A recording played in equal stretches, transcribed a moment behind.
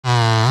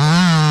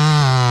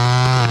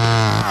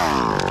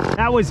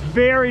was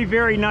very,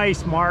 very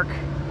nice, Mark.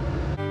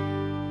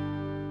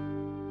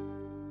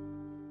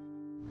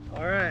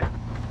 All right,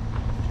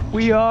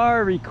 we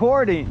are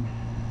recording.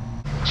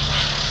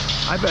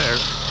 I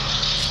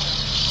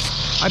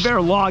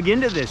better log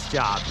into this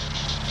job.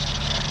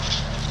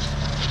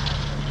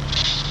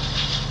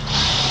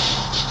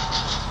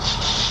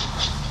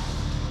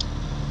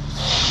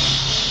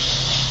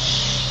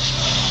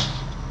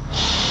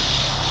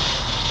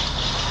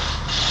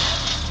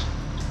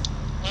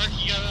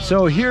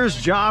 So here's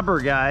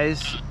Jobber,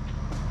 guys.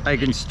 I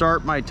can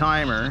start my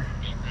timer,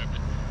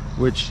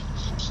 which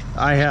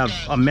I have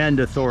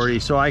amend authority,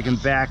 so I can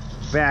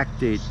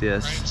backdate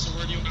this. Right, so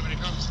where do you want me to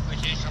come? I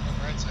can't come on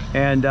the right side.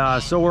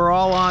 And so we're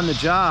all on the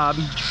job.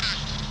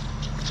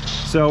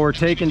 So we're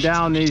taking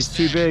down these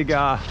two big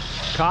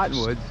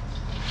cottonwoods.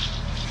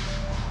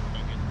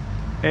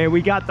 And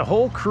we got the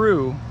whole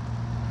crew.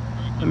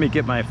 Let me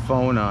get my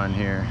phone on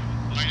here.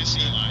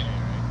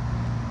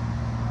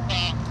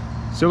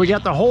 So we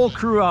got the whole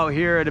crew out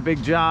here at a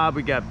big job.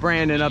 We got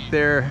Brandon up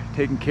there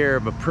taking care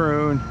of a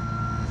prune.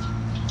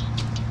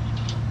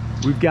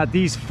 We've got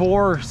these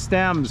 4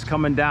 stems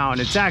coming down.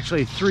 It's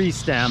actually 3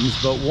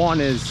 stems, but one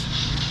is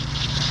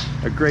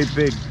a great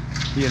big,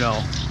 you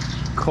know,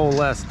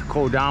 coalesced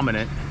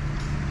codominant.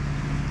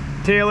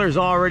 Taylor's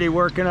already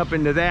working up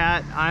into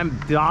that. I'm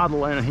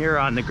dawdling here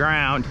on the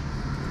ground.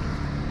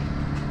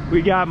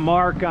 We got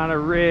Mark on a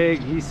rig.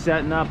 He's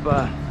setting up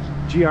a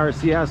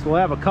GRCS. We'll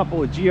have a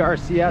couple of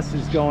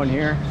GRCSs going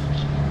here.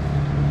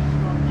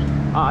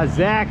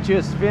 Zach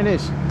just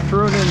finished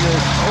pruning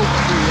this oak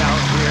tree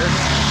out here.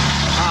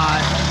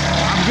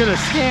 I'm gonna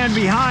stand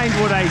behind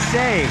what I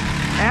say.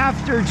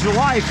 After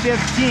July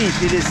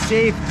 15th, it is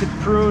safe to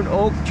prune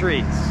oak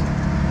trees.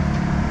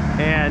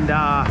 And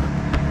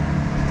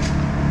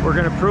we're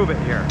gonna prove it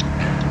here.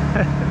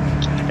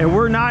 And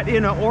we're not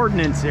in an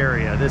ordinance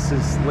area. This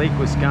is Lake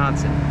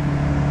Wisconsin.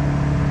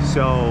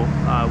 So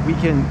we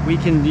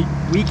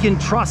can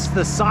trust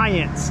the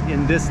science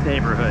in this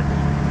neighborhood.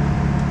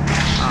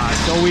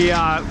 So we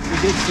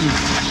did some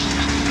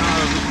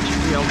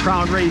you know,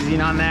 crown raising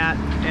on that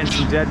and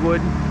some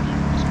deadwood.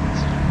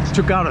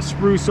 Took out a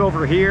spruce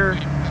over here.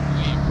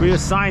 We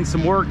assigned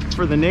some work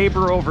for the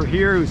neighbor over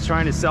here who's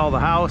trying to sell the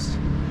house.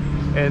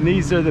 And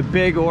these are the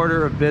big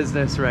order of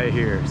business right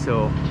here.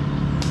 So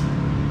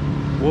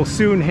we'll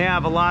soon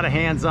have a lot of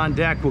hands on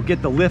deck. We'll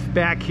get the lift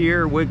back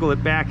here, wiggle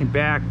it back and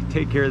back,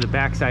 take care of the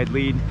backside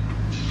lead.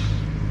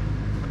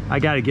 I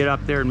got to get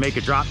up there and make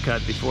a drop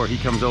cut before he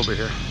comes over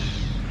here.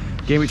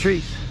 Game of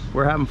trees.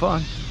 We're having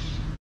fun.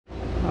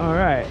 All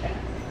right.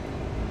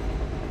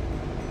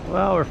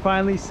 Well, we're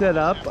finally set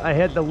up. I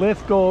had the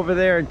lift go over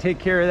there and take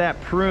care of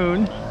that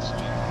prune.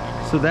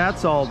 So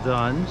that's all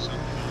done.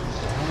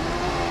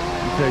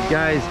 The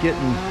guy's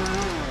getting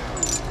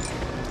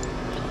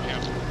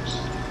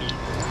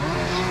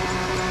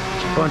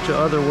a bunch of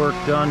other work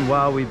done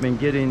while we've been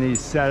getting these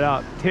set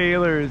up.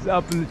 Taylor is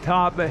up in the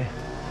top of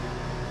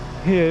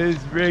his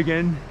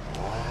rigging.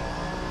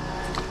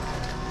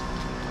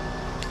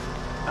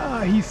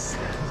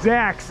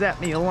 Zach set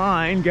me a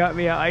line, got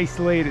me an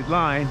isolated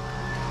line.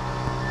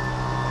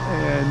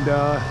 And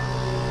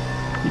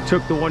he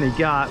took the one he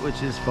got,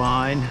 which is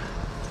fine.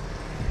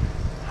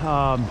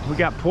 We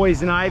got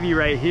poison ivy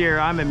right here.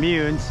 I'm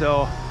immune,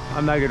 so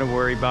I'm not gonna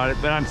worry about it,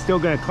 but I'm still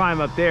gonna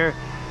climb up there,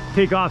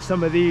 take off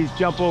some of these,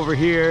 jump over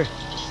here,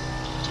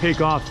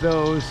 take off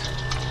those.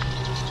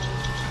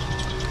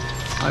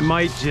 I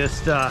might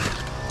just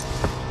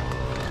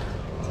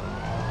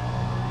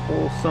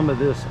pull some of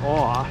this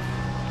off.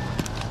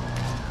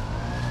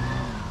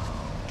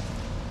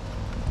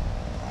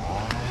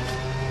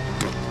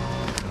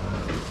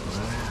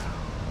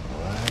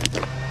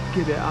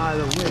 Get it out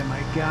of the way of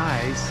my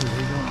guys so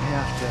they don't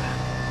have to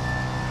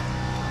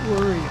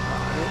worry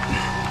about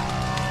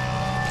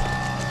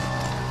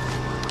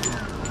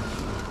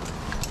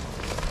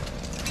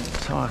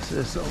it. Toss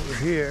this over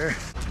here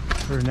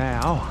for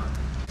now.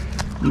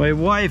 My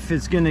wife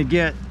is gonna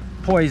get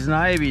poison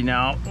ivy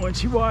now when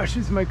she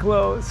washes my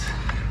clothes.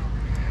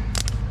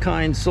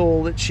 Kind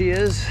soul that she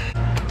is.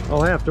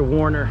 I'll have to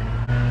warn her.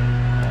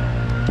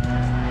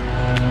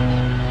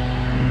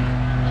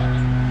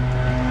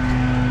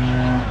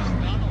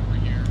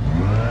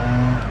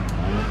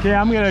 Okay,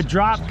 I'm gonna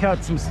drop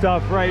cut some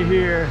stuff right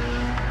here.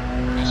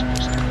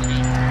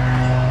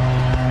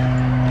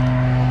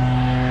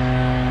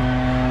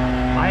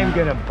 I am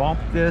gonna bump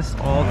this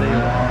all day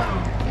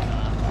long.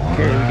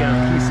 Okay, we got a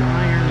piece of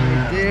iron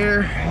right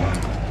there.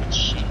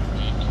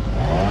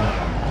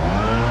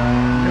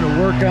 I'm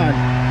gonna work on,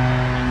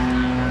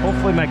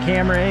 hopefully my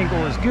camera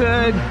angle is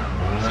good.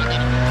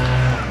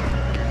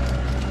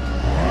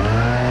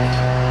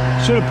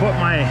 Should have put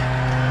my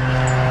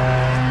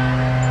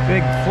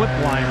big flip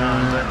line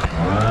on, but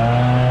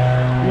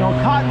you know,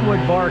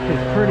 cottonwood bark is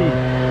pretty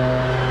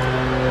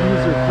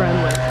user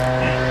friendly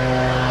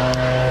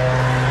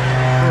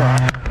for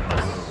a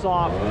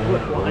soft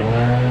flip line.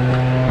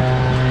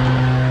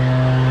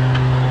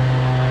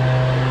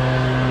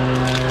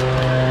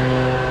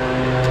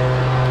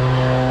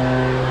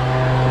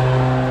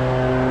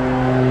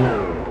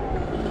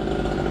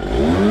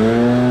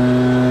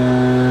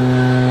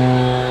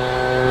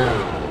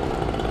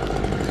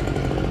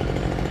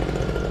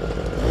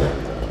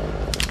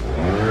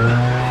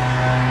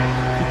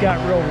 got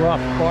real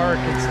rough bark.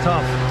 It's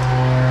tough.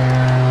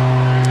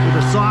 With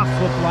a soft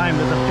flip line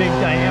with a big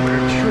diameter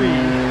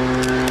tree,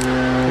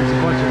 there's a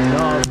bunch of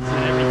nubs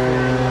and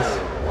everything.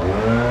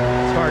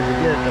 It's hard to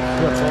get it to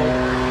flip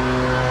over.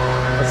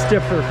 A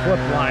stiffer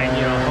flip line,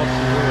 you know, helps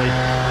you really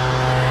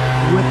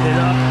whip it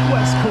up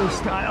West Coast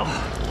style.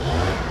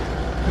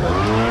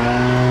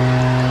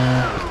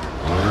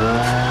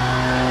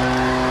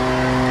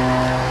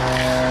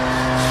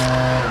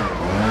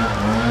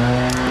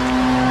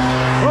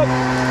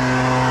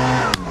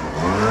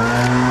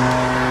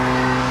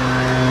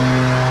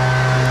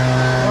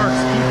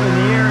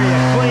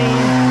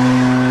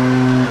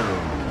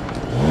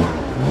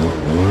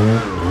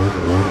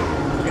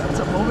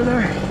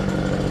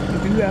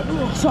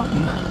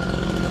 Something.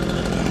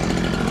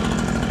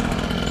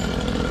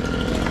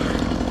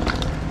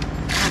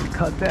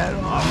 Cut that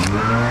off.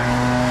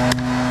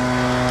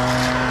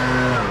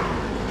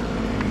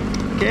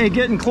 Okay,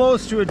 getting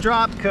close to a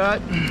drop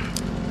cut.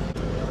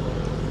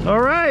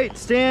 All right,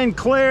 stand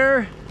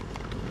clear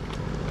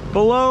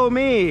below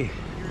me.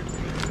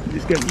 I'm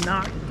just gonna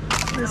knock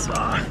this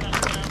off.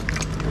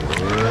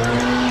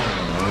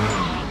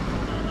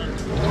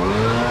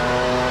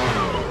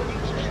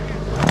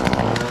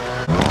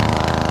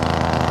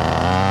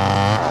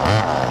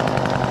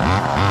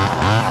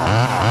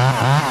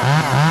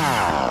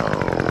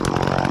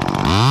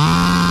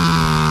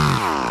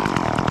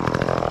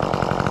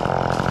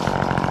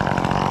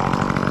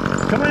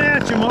 Coming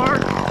at you, Mark.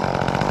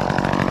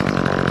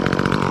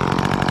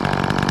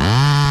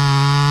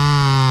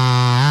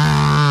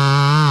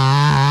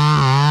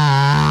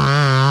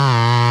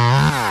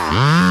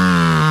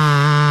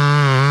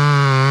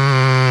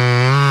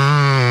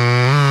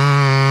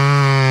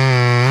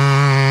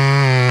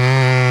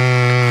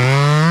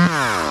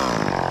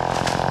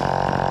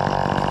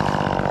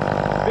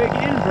 Big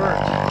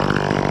invert.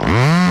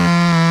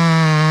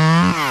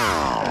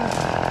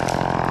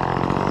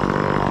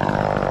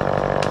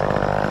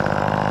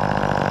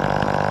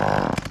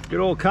 Good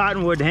old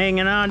Cottonwood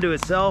hanging on to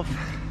itself.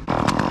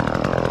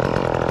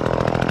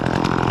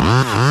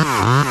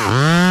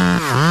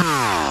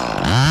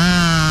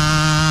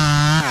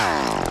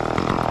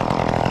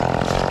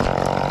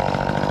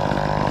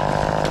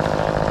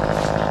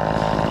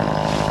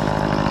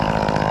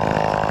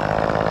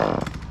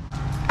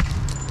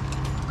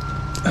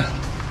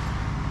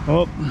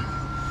 Oh,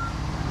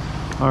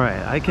 all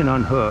right, I can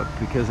unhook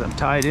because I'm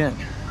tied in.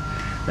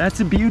 That's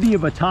the beauty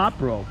of a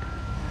top rope.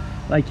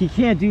 Like, you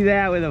can't do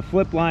that with a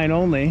flip line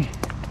only.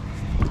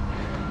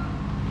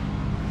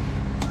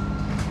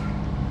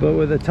 But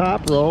with a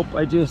top rope,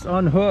 I just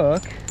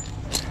unhook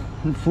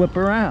and flip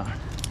around.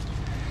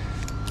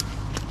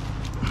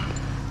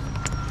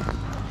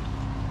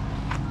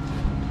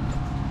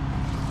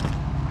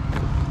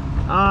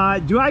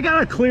 Do I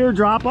got a clear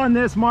drop on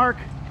this, Mark?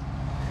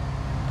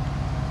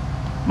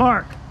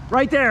 Mark,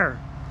 right there.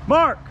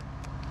 Mark!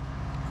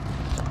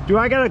 Do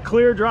I got a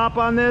clear drop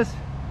on this?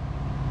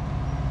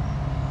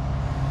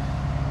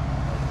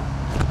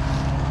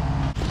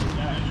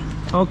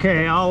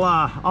 Okay,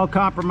 I'll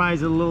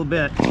compromise it a little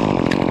bit.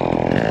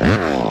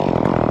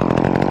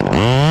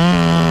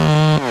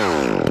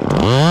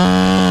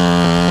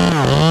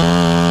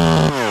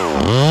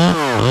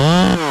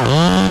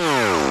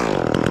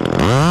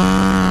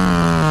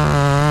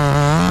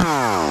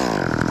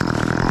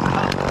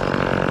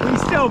 We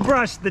still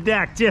brushed the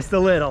deck just a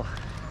little,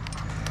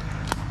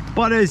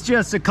 but it's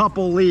just a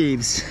couple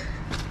leaves.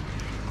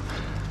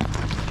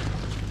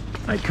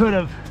 I could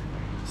have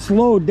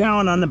slowed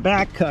down on the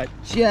back cut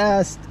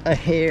just a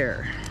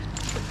hair.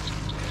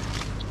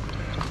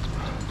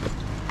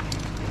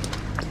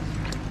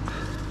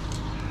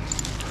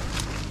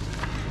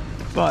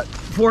 But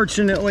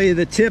fortunately,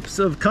 the tips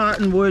of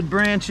cottonwood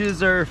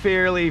branches are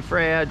fairly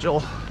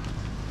fragile.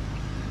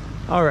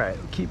 All right,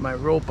 I'll keep my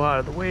rope out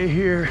of the way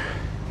here.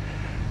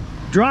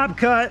 Drop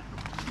cut,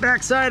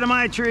 backside of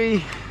my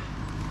tree.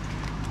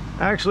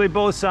 Actually,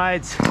 both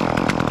sides.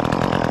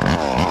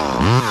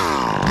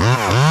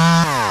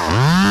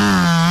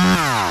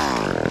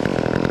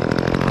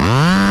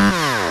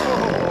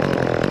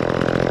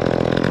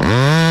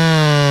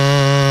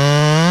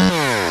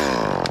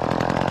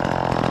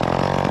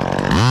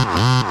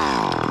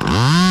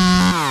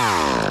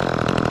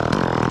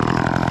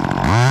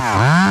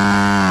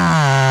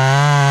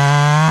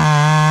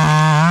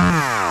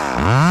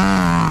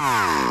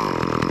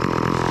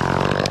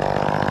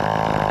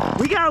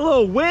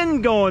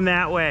 Wind going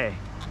that way,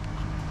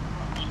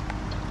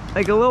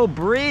 like a little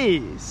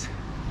breeze.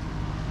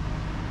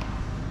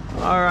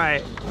 All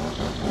right,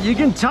 you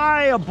can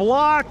tie a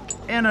block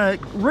and a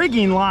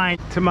rigging line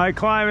to my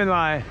climbing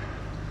line.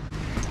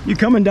 You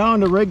coming down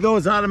to rig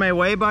those out of my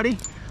way, buddy?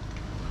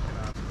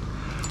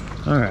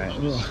 All right,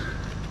 we'll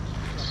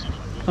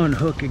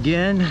unhook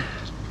again.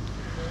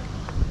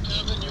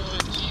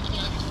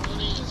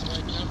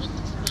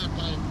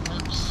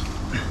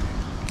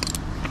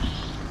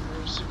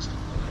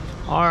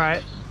 All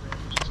right.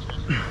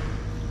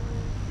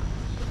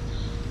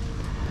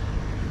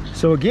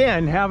 So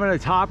again, having a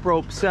top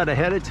rope set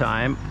ahead of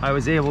time, I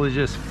was able to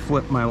just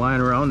flip my line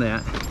around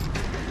that.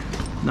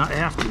 Not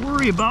have to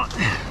worry about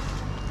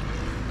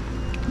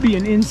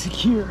being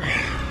insecure.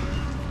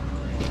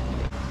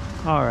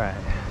 All right.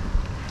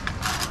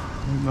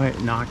 We might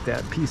knock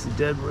that piece of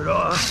deadwood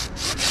off.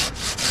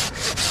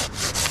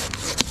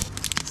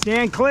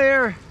 Stand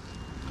clear.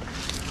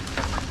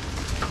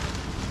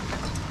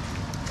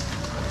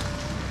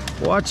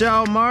 Watch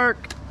out,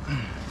 Mark.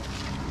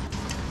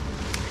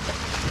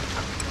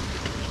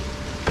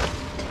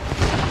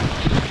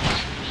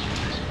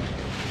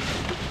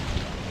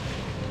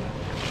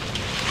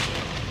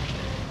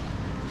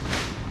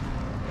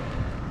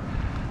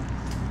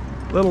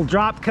 Little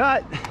drop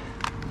cut. Guess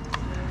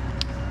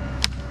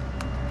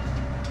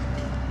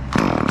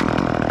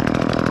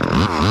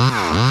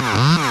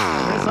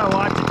I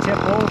watch it tip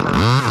over.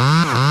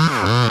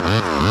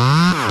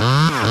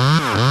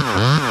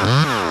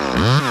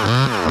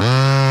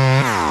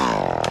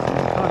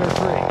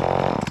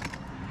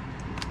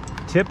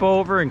 Tip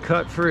over and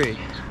cut free.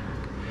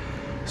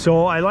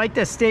 So I like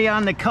to stay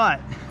on the cut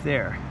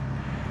there.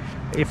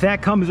 If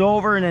that comes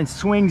over and then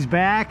swings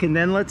back and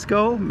then lets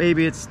go,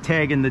 maybe it's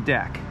tagging the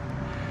deck.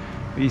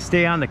 But you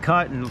stay on the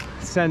cut and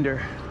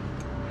sender.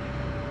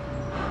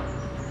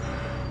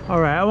 All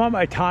right, I want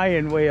my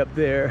tie-in way up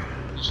there,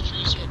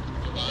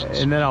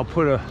 and then I'll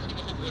put a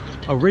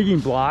rigging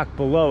block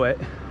below it,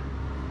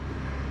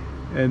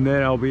 and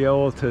then I'll be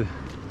able to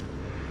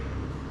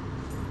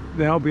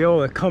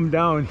come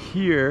down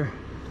here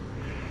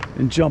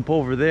and jump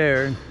over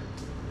there and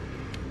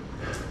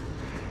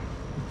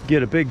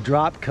get a big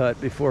drop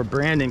cut before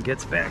Brandon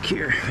gets back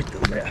here with the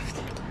lift.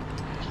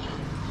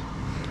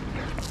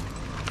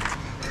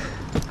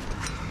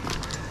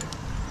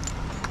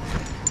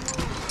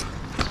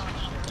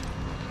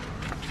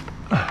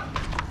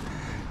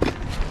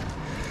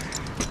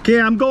 Okay,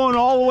 I'm going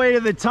all the way to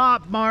the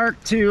top,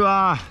 Mark,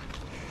 to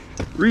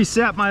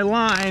reset my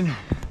line.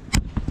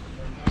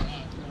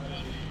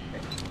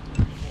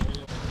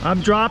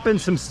 I'm dropping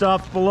some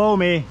stuff below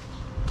me.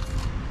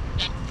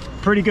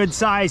 Pretty good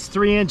size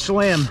 3-inch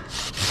limb.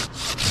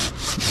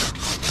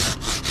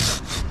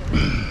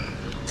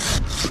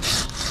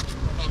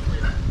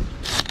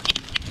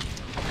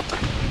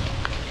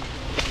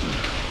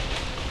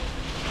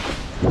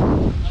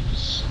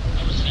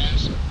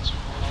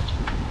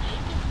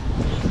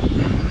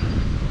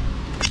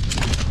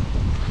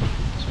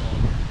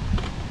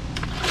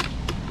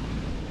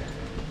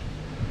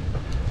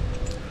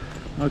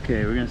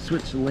 Okay, we're gonna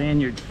switch the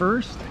lanyard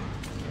first.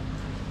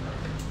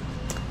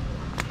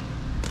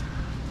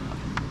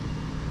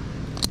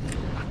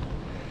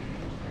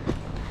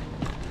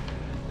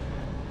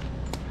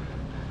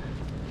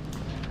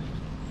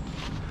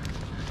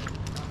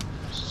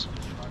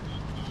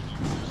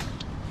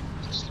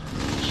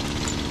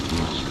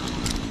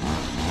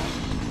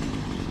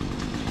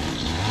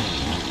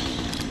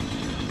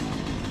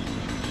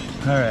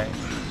 All right.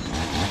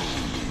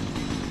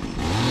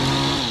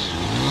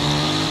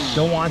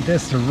 Don't want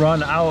this to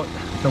run out.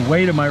 The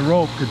weight of my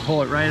rope could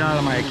pull it right out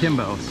of my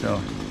akimbo, so.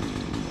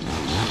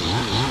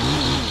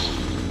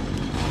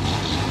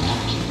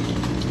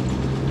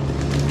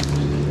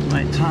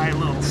 Might tie a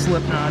little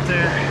slip knot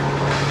there.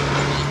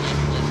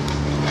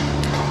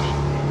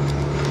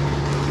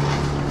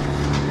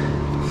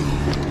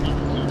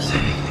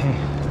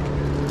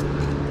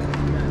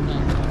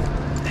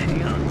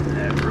 Hang on to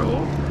that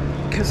rope,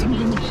 because I'm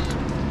gonna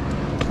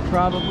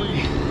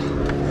probably.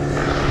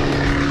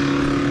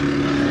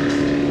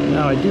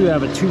 Now I do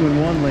have a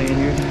 2-in-1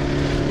 lanyard.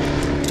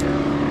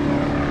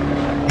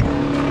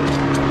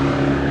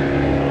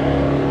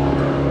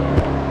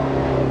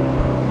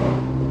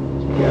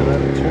 Yeah, that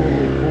would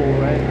totally pull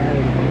right out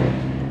of it.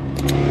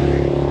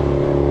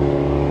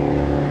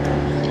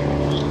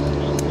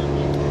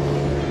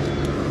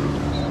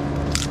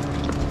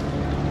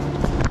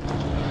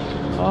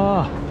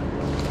 Oh.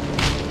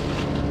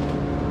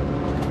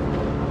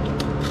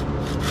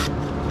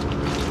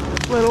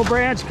 Little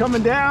branch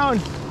coming down.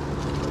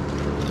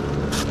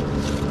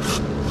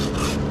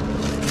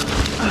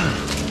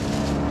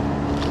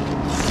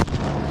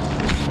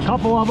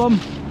 Couple of them.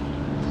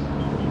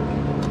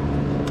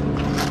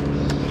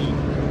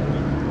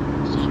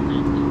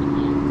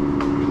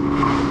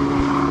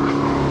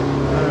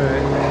 All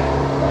right.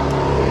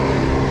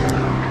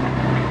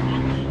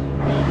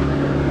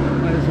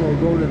 Might as well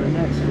go to the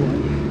next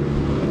one.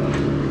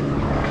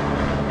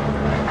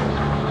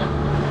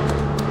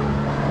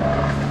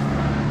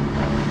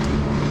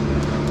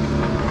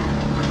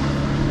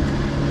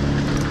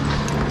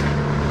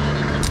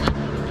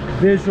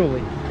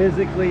 Visually,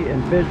 physically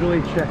and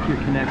visually check your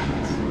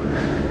connections,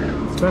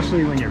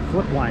 especially when you're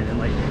flip lining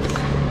like this.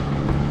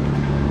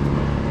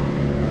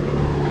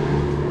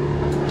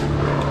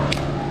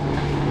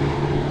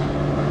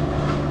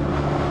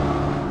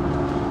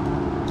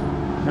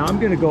 Now I'm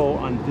going to go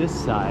on this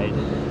side,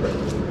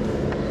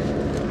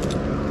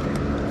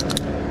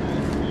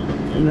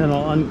 and then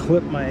I'll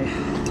unclip my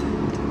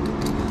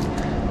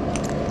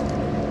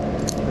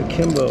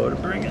akimbo to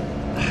bring it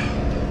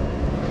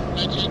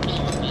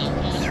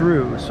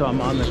through, so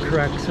I'm on the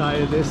correct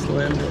side of this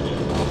limb.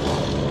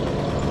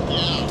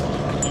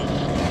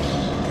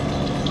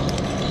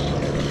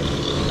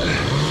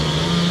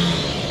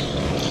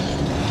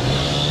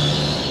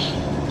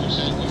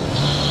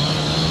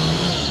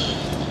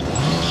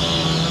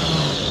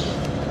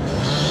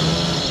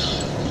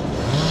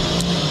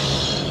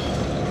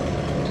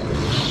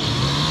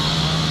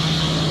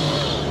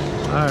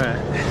 All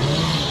right,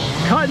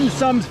 cutting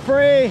some's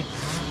free.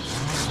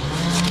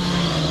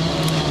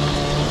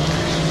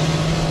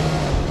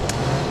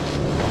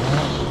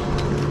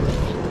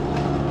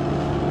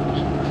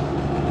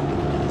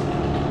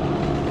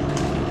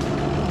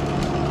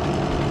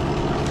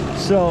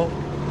 So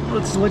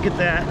let's look at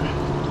that.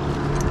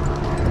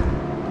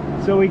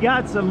 So we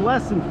got some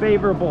less than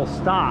favorable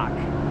stock,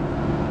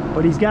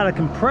 but he's got a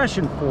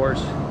compression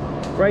force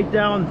right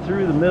down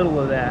through the middle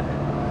of that.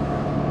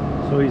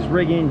 So he's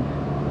rigging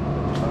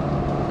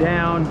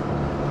down,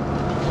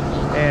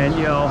 and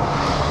you know,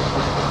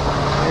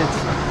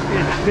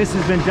 this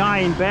has been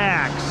dying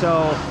back.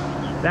 So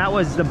that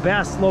was the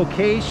best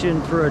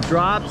location for a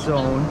drop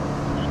zone,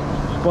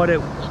 but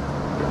it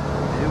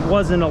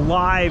wasn't a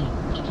live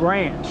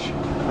branch.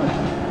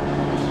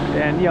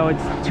 And you know,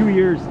 it's 2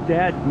 years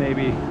dead,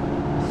 maybe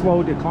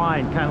slow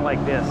decline, kind of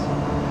like this.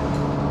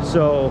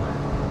 So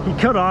he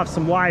cut off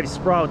some live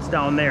sprouts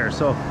down there.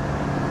 So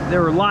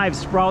there were live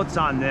sprouts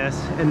on this,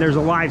 and there's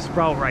a live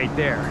sprout right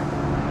there.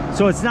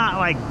 So it's not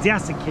like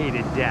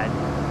desiccated dead,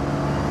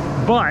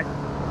 but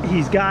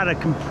he's got a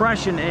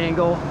compression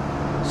angle,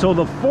 so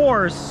the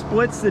force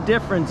splits the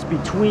difference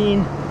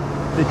between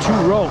the two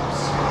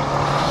ropes,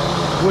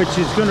 which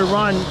is going to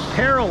run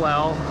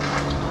parallel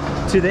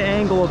to the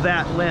angle of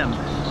that limb.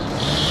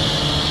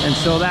 And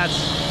so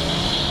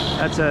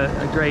that's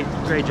a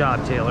great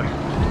job, Taylor.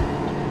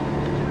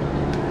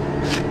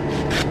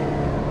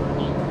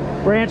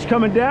 Branch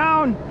coming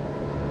down.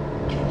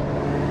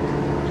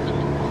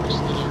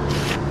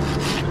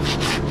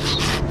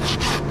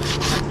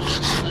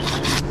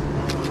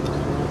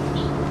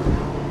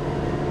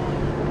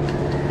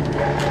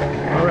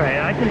 All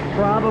right, I can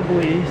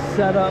probably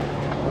set up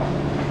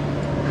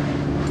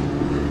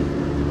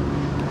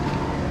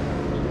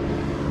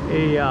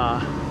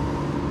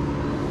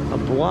a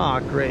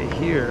block right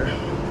here.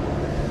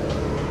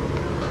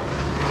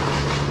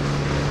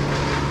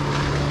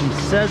 He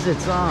says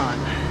it's on.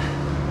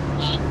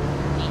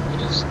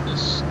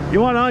 You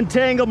want to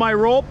untangle my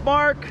rope,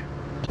 Mark?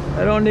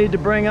 I don't need to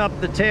bring up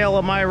the tail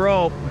of my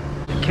rope.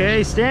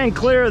 Okay, stand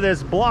clear of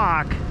this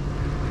block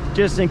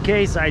just in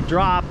case I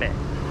drop it.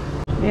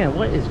 Man,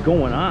 what is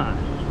going on?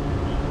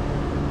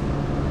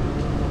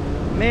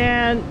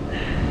 Man.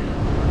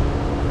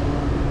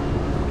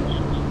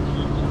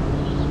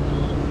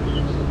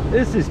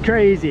 This is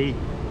crazy.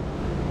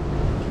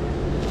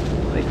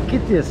 Like,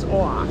 get this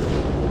off.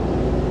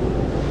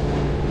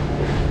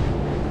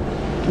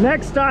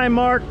 Next time,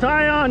 Mark,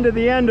 tie on to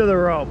the end of the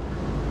rope.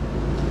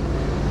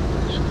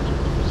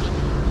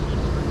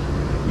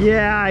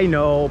 Yeah, I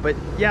know, but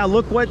yeah,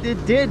 look what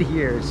it did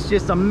here. It's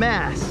just a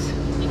mess.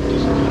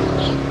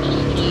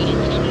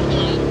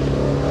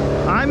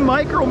 I'm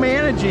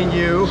micromanaging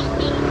you,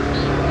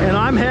 and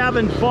I'm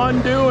having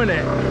fun doing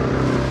it.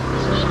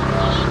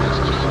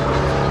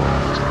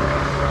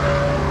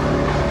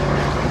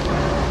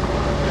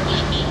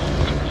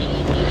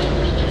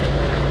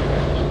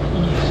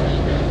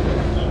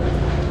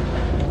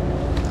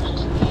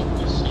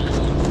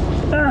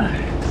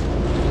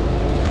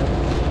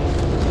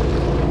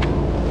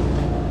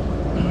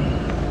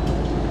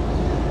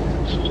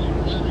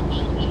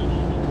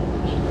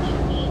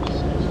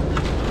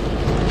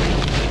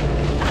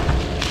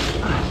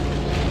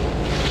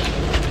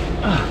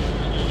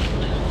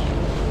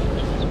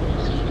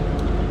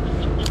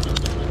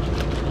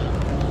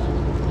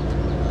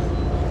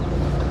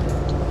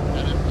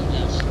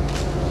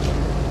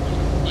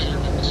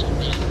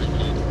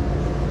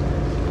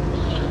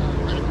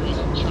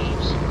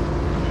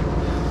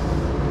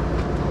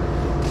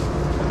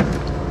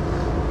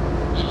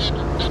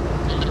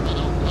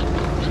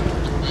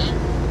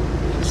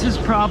 This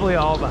is probably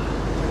all the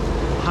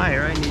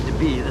higher I need to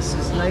be. This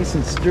is nice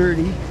and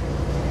sturdy.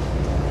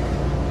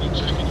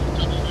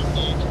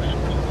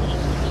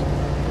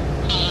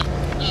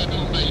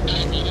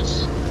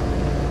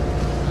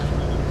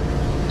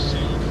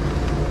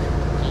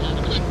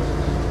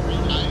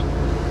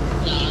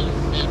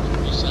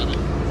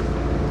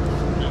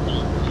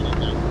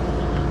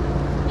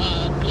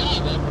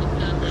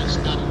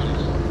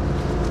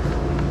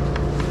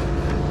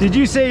 Did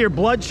you say your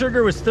blood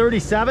sugar was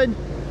 37?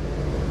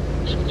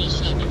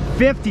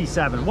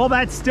 57. Well,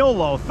 that's still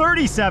low.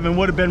 37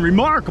 would have been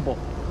remarkable.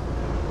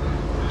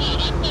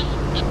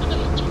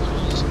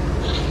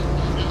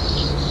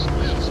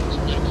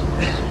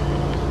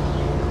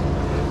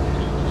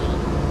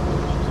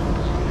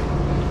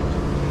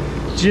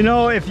 Do you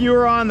know, if you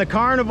were on the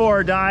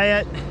carnivore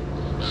diet,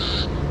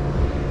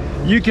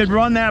 you could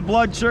run that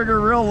blood sugar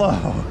real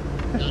low.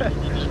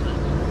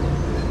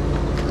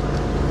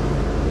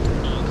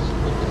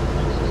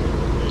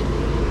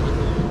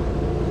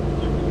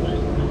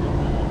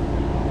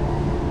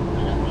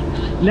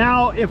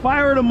 Now, if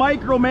I were to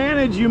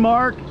micromanage you,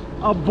 Mark,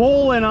 a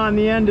bowline on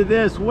the end of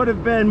this would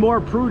have been more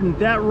prudent.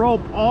 That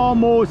rope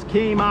almost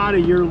came out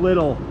of your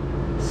little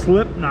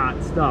slip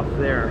knot stuff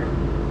there.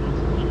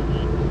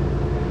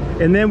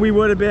 And then we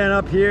would have been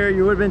up here,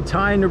 you would have been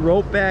tying the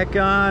rope back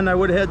on. I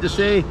would have had to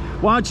say,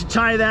 why don't you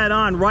tie that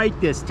on right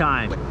this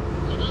time?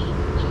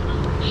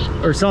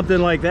 Or something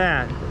like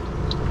that.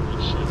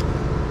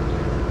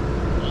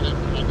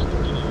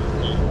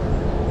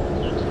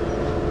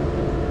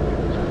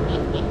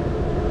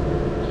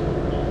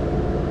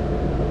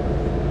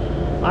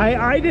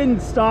 I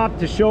didn't stop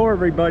to show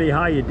everybody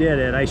how you did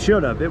it. I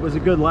should have. It was a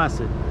good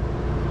lesson.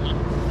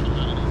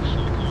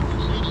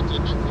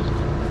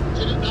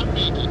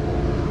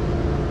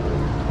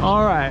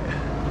 All right.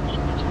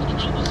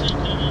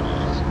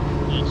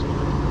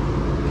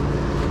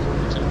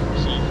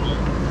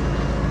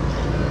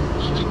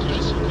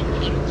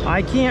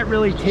 I can't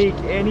really take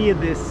any of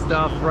this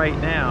stuff right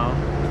now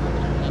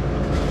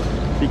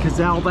because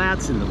all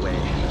that's in the way.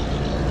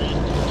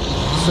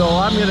 So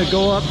I'm gonna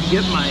go up and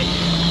get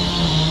my...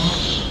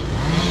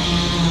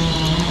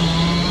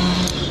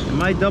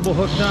 Am I double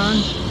hooked on?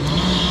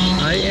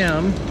 I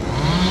am.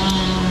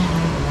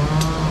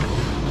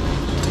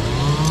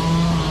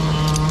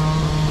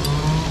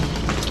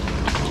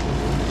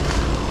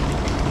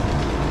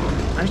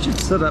 I should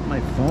set up my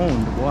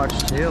phone to watch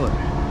Taylor.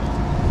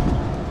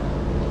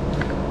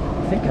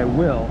 I think I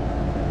will.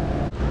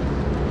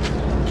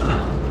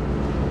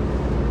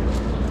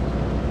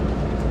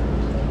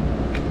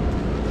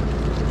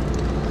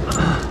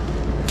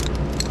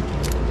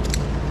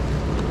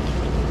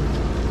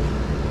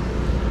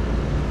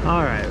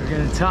 All right, we're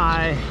gonna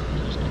tie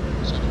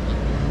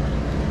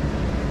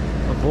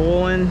a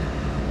bowline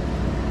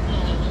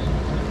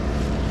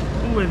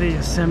with a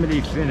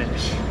Yosemite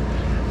finish.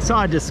 I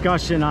saw a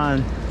discussion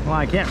on, well,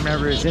 I can't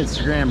remember, it's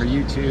Instagram or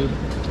YouTube,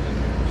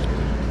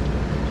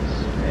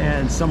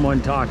 and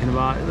someone talking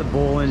about the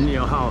bowline, you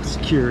know, how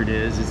secure it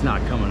is. It's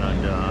not coming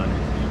undone.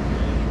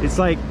 It's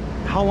like,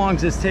 how long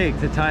does this take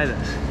to tie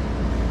this?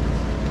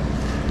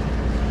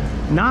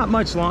 Not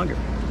much longer,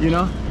 you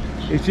know?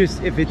 It's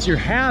just, if it's your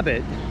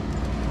habit,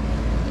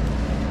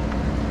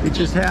 it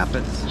just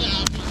happens.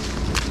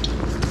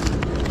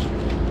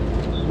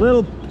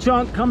 Little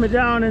chunk coming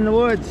down in the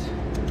woods.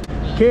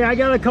 Okay, I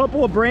got a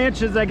couple of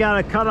branches I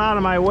gotta cut out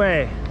of my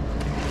way.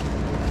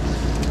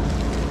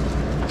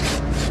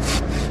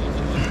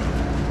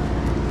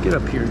 Get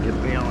up here and get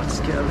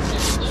balanced, Kevin.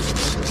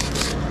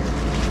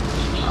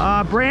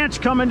 Branch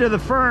coming to the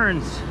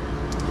ferns.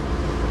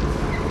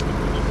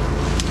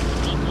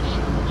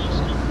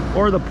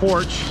 Or the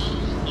porch.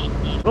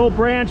 Little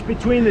branch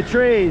between the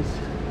trees.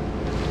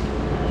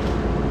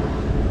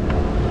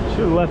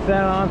 Should have left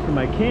that on for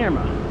my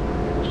camera.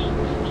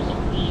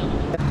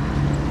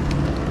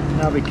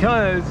 Now,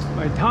 because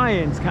my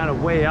tie-in's kind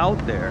of way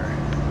out there,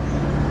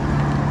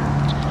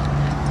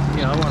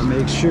 you know, I want to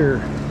make sure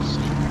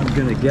I'm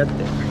gonna get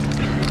there.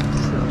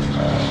 So,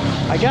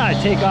 I gotta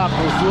take off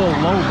those little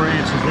low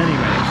branches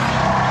anyways.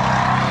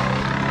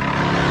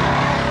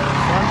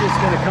 So I'm just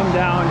gonna come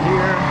down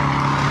here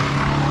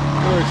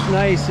where it's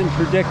nice and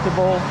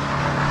predictable,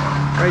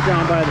 right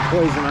down by the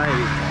poison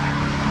ivy.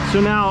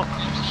 So now,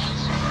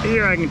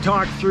 here I can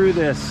talk through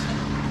this.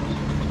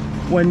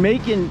 When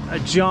making a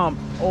jump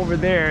over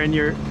there and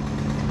your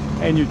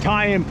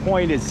tie-in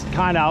point is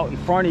kind of out in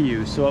front of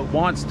you, so it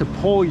wants to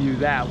pull you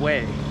that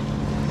way.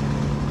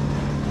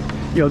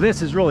 You know,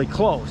 this is really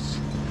close,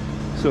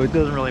 so it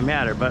doesn't really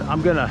matter, but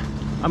I'm gonna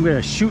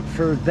shoot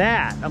for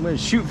that. I'm gonna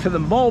shoot for the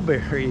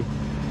mulberry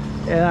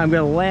and I'm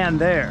gonna land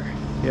there,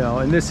 you know,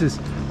 and this is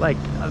like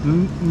a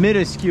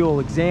minuscule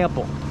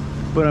example,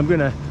 but I'm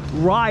gonna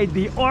ride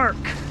the arc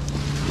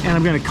and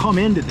I'm gonna come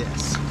into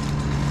this.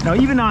 Now,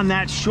 even on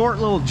that short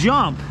little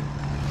jump,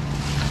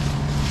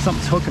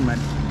 something's hooking my...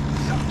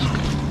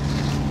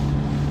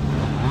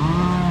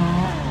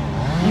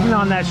 Even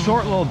on that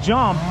short little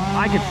jump,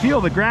 I could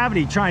feel the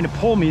gravity trying to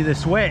pull me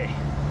this way.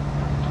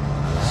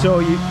 So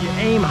you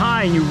aim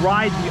high and you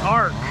ride the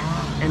arc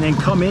and then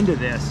come into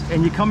this.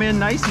 And you come in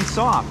nice and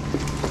soft.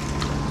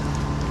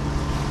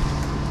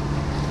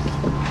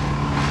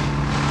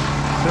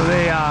 So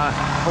they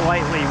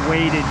politely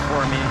waited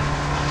for me.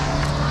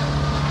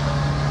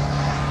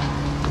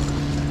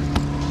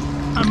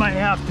 I might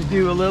have to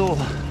do a little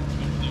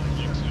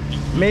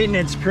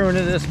maintenance prune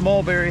of this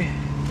mulberry.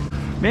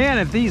 Man,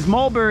 if these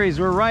mulberries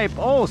were ripe,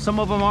 oh, some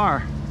of them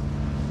are.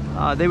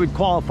 They would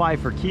qualify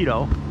for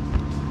keto.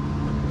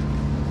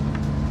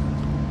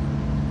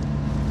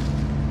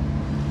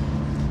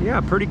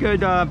 Yeah, pretty good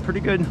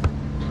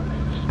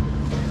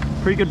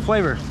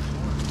flavor.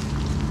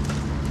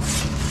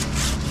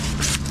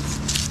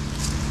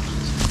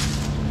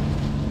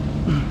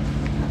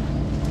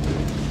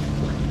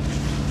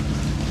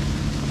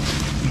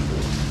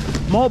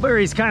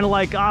 Mulberry's kind of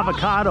like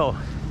avocado.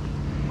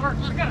 Mark,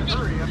 I gotta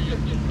hurry. I'm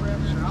just getting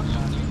forever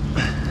outside.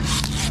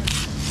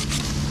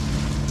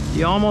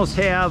 You almost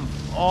have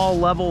all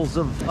levels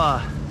of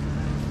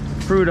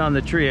fruit on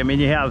the tree. I mean,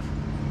 you have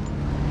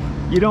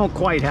you don't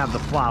quite have the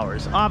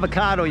flowers.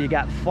 Avocado, you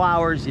got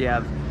flowers, you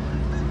have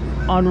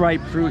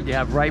unripe fruit, you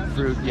have ripe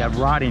fruit, you have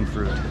rotting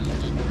fruit.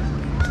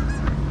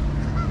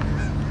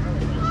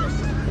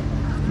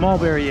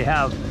 Mulberry, you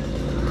have,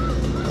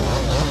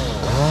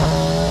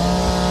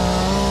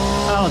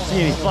 I don't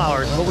see any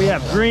flowers, but we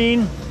have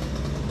green,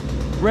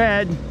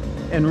 red,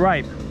 and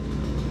ripe.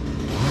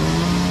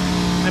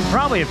 And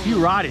probably a few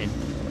rotting.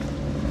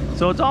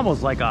 So it's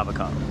almost like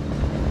avocado.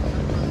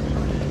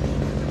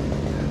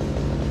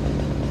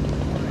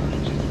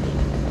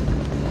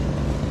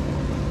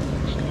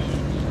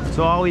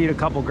 So I'll eat a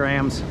couple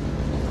grams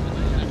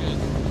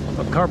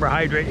of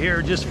carbohydrate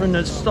here just for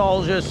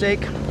nostalgia's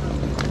sake.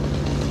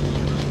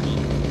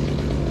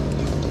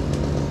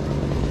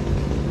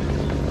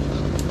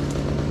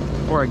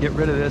 Before I get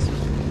rid of this.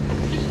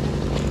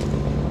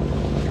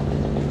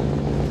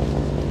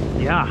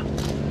 Yeah,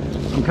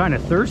 I'm kind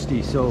of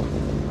thirsty, so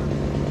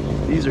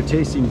these are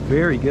tasting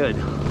very good.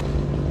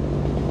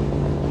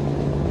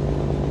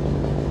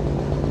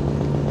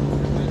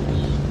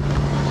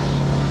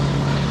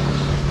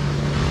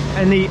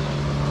 And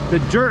the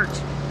dirt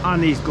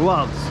on these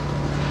gloves.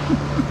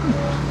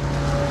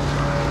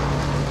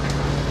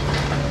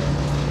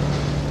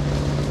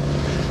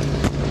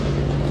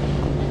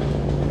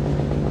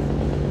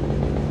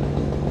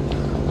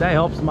 That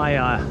helps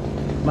my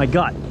my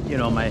gut, you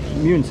know, my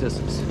immune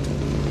systems.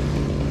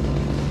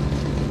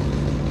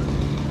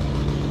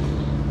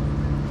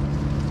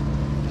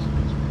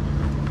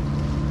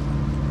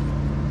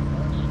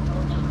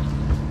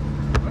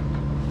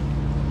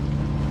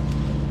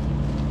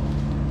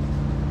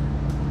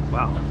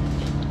 Wow,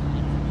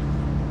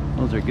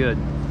 those are good.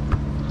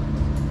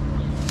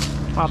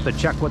 I'll have to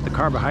check what the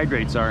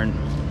carbohydrates are in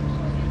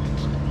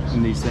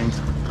these things.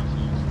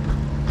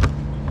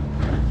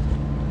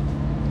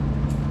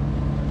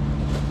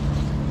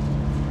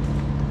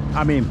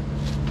 I mean,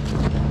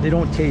 they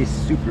don't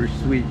taste super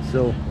sweet,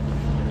 so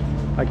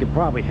I could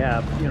probably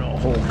have, you know, a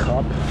whole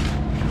cup.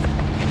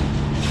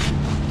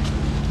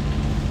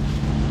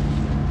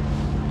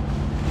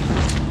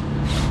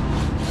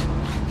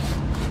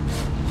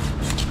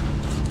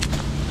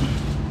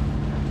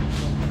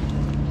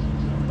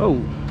 Oh,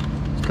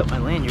 let's cut my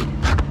lanyard.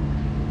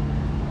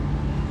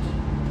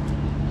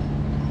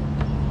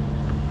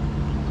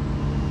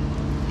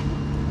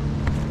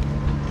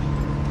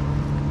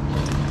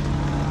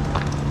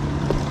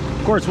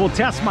 Of course, we'll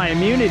test my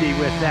immunity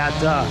with that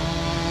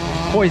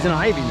poison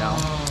ivy now.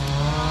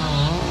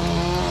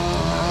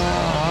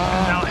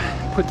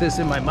 Now, put this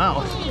in my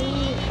mouth.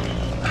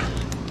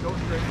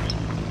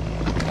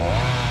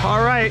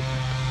 All right,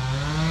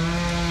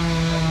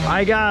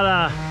 I got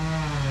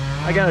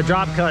a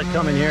drop cut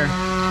coming here.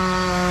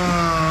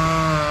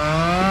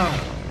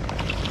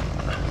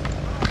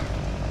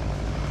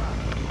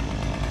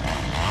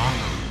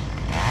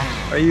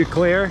 Are you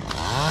clear?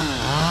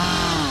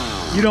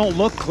 You don't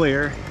look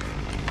clear.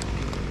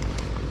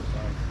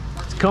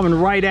 It's coming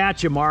right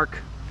at you, Mark.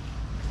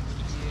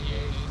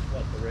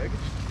 What, the rig?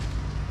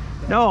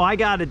 No, I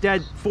got a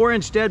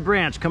 4-inch dead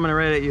branch coming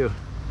right at you.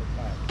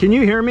 Can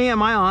you hear me?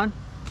 Am I on?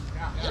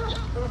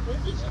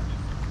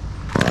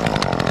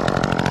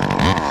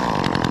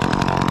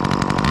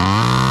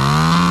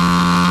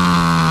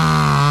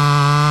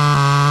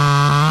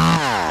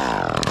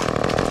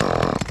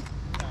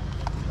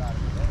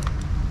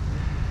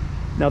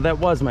 Now that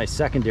was my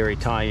secondary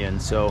tie-in,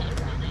 so,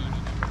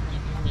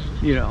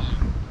 you know,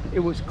 it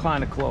was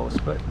kind of close,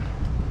 but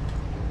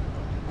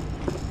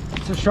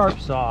it's a sharp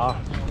saw.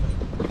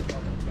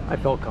 I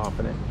felt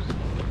confident.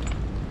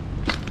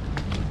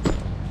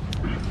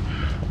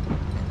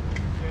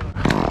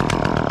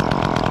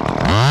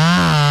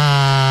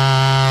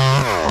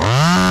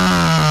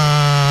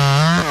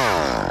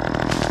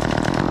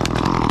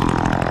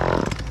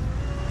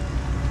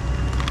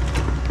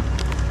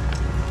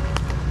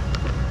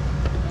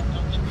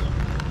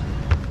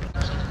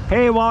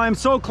 Hey, while I'm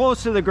so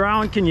close to the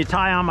ground, can you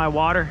tie on my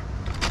water?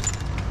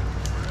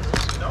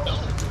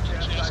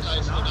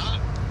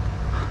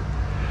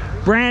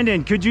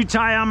 Brandon, could you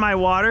tie on my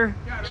water?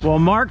 Well,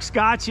 Mark's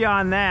got you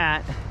on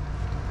that.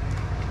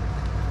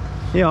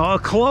 You know, a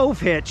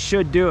clove hitch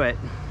should do it.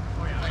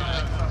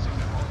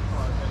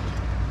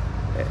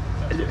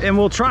 And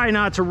we'll try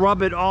not to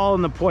rub it all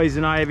in the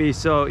poison ivy,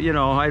 so, you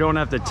know, I don't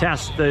have to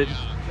test the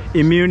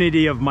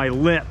immunity of my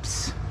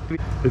lips.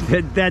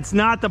 That's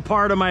not the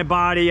part of my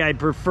body I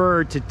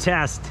prefer to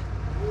test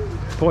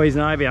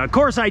poison ivy on. Of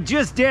course, I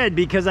just did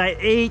because I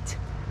ate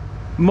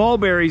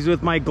mulberries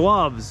with my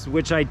gloves,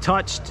 which I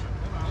touched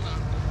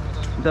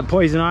the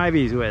poison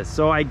ivies with.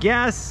 So I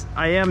guess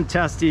I am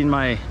testing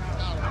my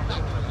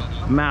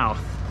mouth.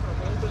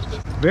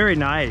 Very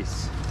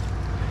nice.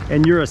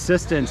 And your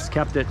assistants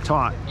kept it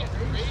taut.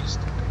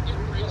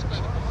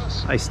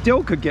 I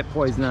still could get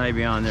poison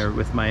ivy on there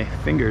with my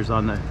fingers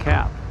on the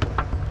cap.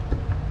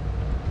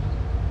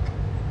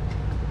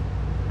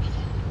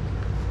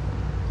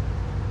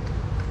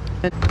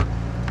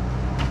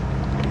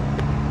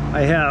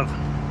 I have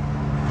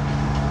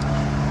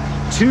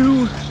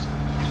two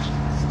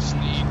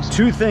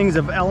things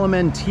of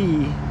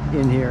LMNT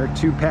in here,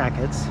 2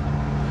 packets,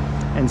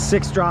 and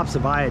 6 drops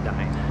of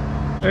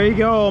iodine. There you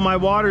go, my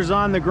water's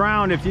on the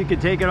ground if you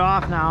could take it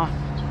off now.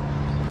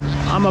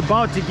 I'm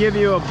about to give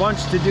you a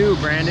bunch to do,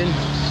 Brandon.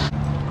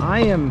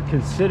 I am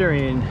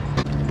considering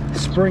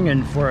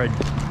springing for a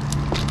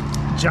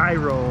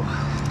gyro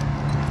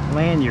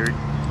lanyard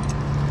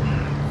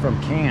from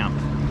camp.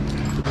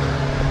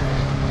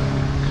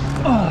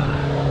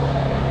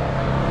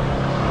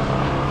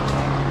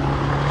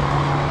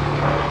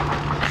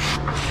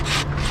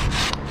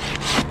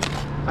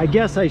 I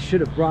guess I should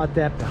have brought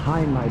that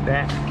behind my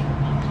back.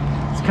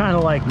 It's kind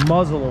of like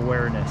muzzle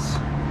awareness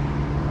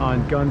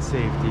on gun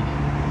safety.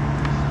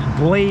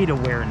 Blade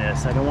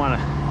awareness. I don't want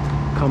to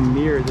come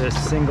near this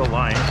single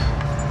line.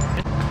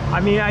 I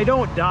mean, I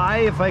don't die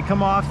if I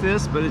come off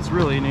this, but it's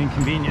really an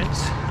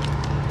inconvenience.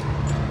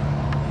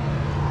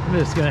 I'm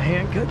just gonna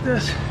hand cut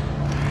this.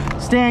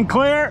 Stand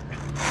clear.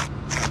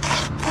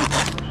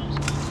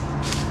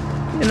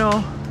 You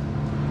know,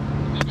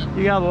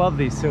 you gotta love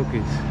these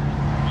silkies.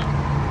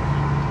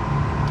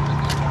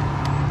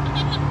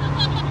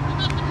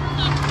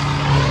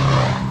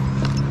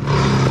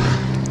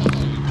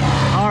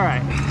 All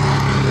right,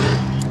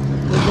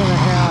 we're gonna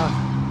have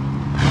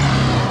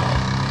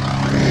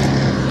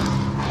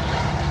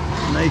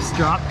a nice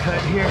drop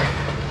cut here.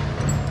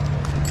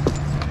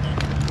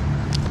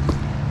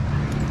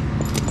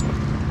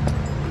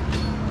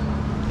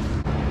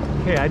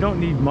 Okay, I don't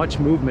need much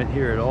movement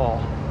here at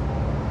all.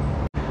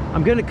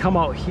 I'm gonna come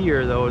out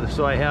here though,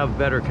 so I have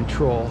better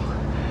control,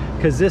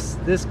 because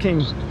this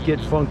can get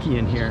funky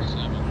in here.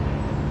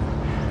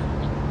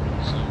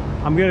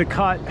 I'm gonna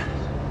cut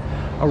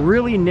a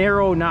really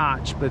narrow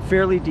notch, but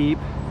fairly deep,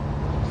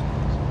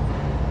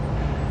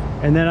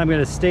 and then I'm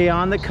gonna stay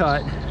on the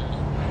cut,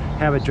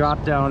 have it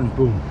drop down,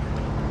 boom.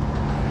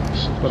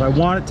 But I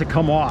want it to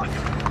come off.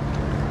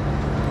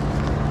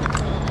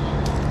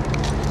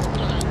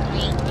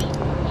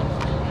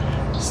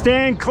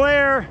 Stand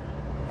clear.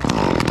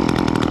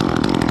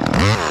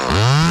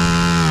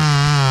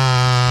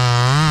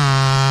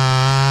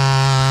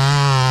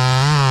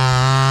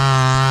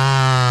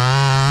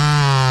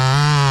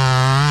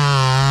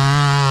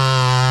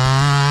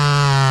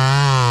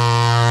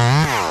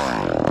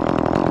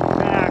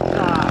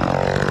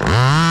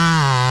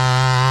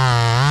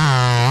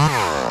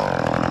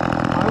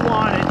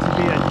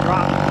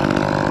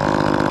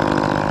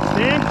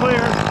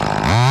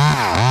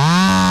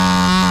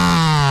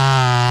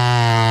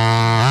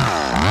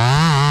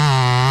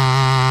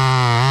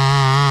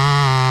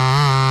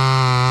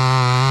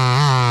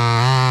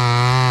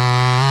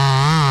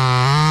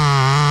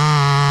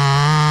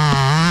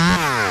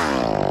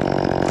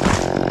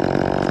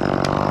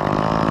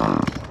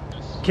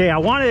 Okay, I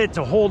wanted it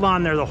to hold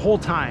on there the whole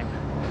time,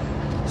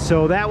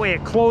 so that way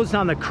it closed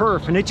on the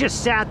kerf, and it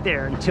just sat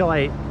there until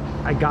I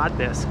got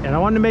this. And I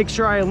wanted to make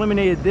sure I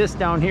eliminated this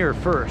down here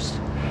first.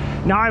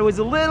 Now I was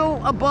a little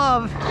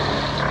above,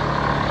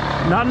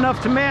 not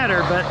enough to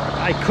matter, but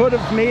I could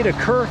have made a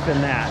kerf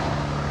in that,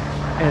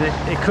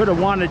 and it could have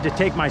wanted to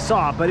take my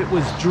saw, but it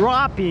was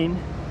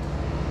dropping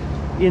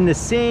in the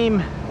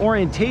same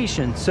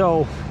orientation,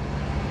 so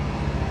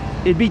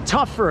it'd be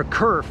tough for a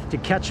kerf to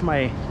catch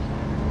my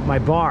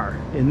bar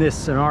in this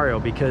scenario,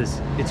 because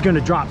it's going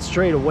to drop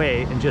straight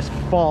away and just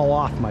fall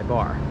off my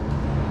bar.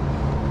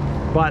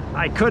 But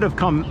I could have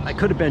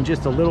been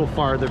just a little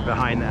farther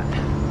behind that.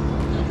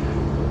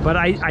 But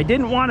I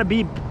didn't want to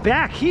be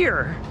back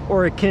here,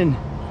 or it can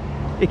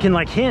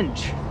like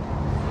hinge.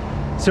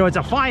 So it's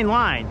a fine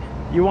line.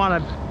 You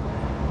want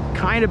to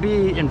kind of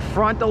be in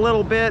front a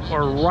little bit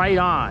or right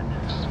on.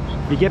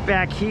 If you get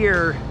back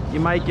here,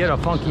 you might get a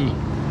funky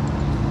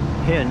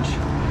hinge.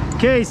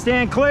 Okay,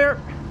 stand clear.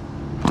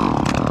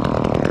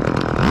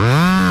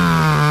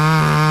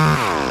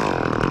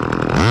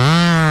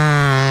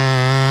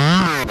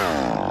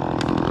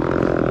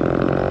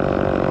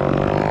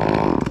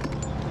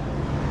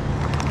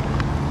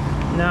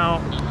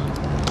 Now,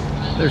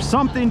 there's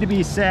something to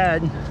be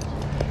said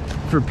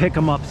for pick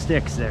 'em up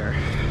sticks there,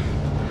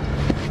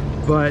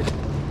 but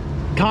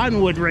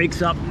Cottonwood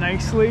rakes up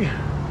nicely.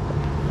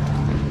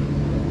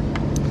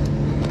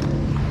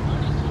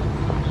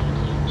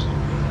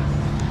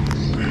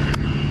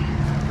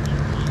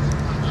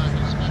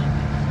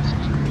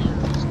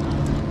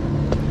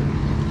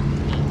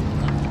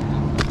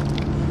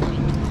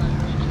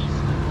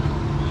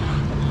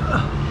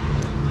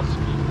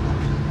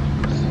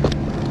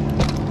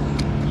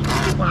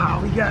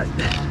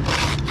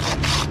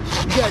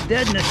 We got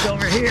deadness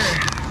over here.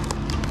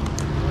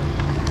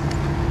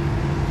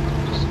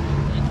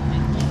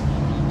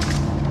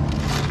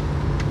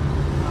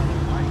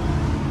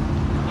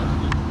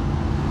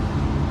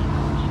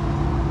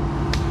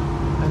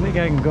 I think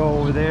I can go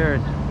over there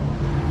and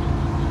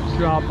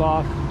drop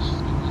off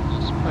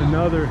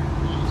another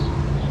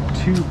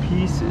 2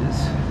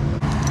 pieces.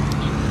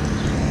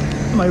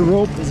 My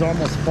rope is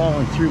almost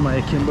falling through my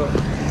akimbo.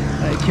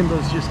 My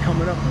akimbo's just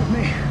coming up with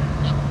me.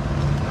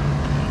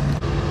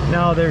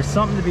 Now there's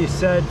something to be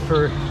said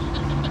for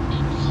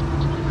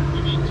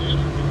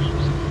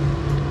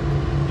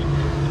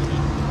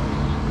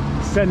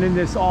sending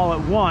this all at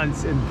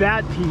once, and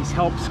that piece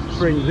helps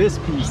bring this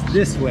piece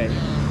this way,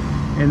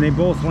 and they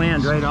both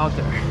land right out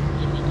there.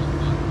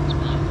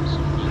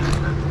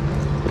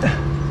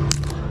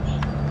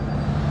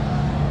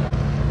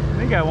 I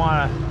think I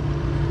want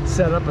to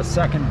set up a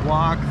second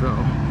block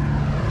though.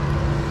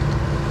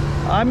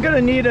 I'm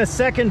gonna need a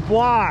second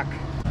block.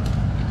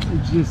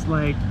 It's just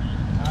like,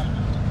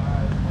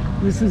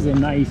 this is a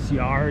nice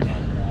yard.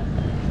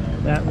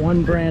 That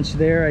one branch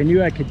there, I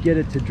knew I could get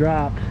it to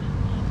drop,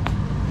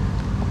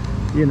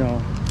 you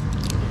know.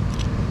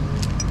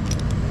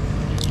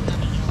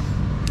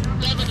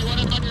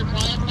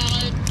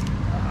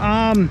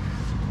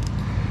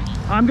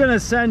 I'm gonna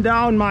send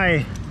down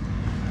my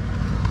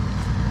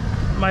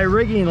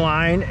rigging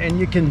line, and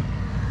you can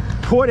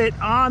put it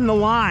on the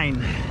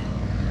line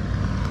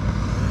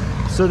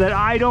so that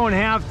I don't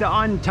have to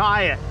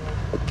untie it.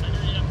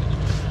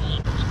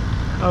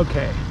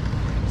 Okay,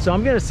 so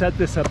I'm gonna set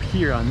this up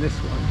here on this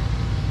one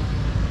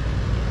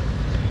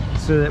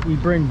so that we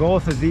bring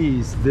both of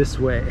these this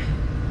way,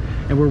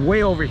 and we're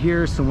way over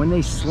here, so when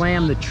they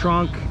slam the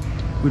trunk,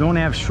 we don't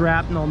have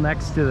shrapnel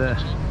next to the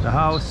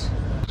house.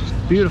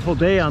 Beautiful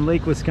day on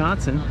Lake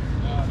Wisconsin.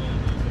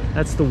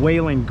 That's the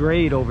Wayland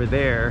Grade over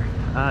there.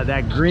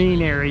 That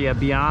green area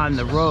beyond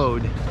the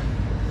road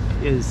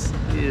is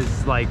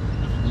like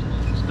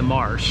the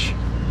marsh.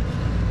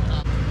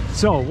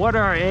 So what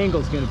are our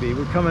angles going to be?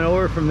 We're coming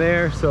over from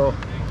there, so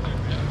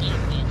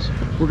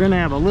we're going to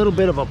have a little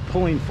bit of a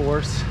pulling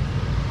force.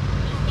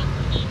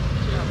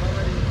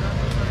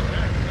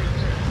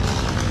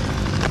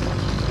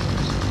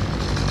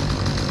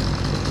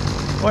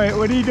 Wait,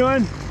 what are you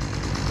doing?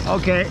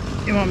 Okay,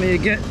 you want me to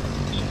get...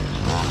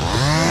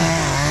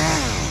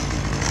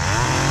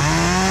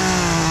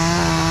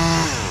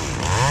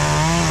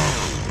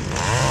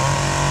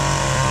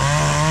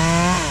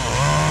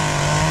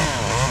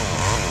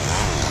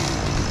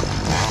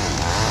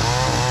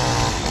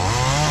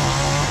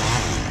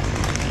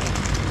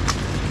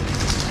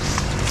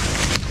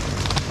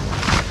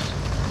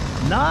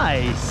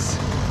 Nice.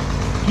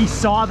 He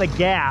saw the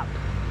gap.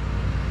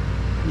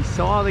 He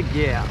saw the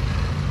gap.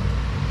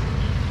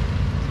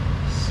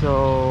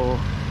 So,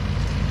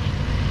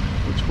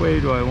 which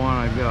way do I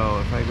want to go?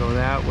 If I go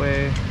that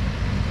way,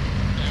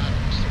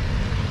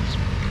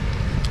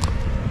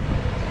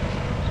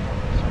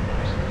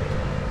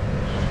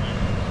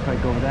 if I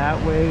go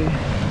that way,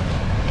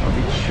 I'll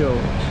be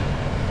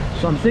choked.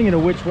 So I'm thinking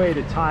of which way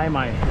to tie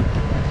my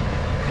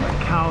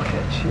cow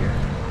hitch here.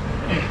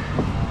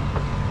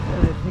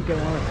 And I think I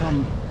want to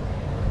come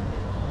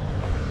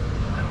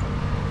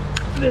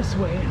this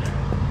way and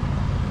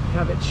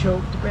have it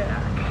choked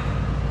back.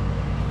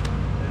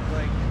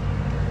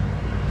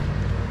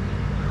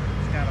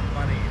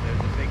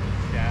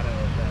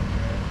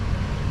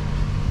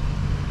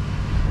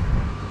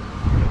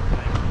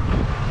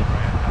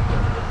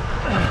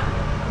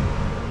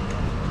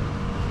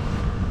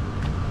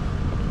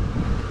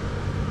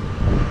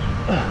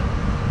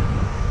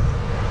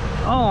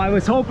 Oh, I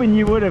was hoping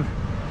you would have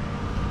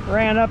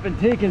ran up and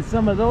taken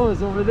some of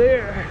those over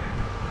there,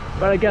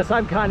 but I guess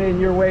I'm kind of in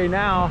your way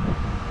now.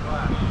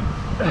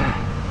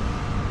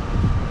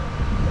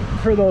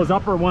 For those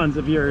upper ones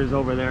of yours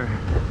over there,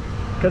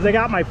 because I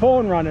got my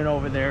phone running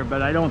over there,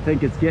 but I don't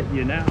think it's getting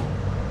you now.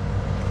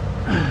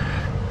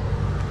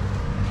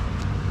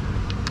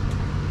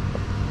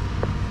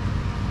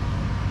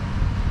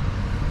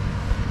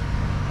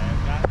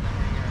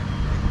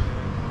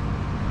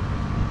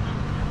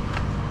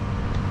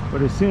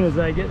 But as soon as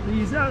I get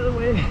these out of the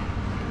way,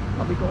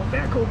 I'll be going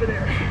back over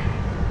there.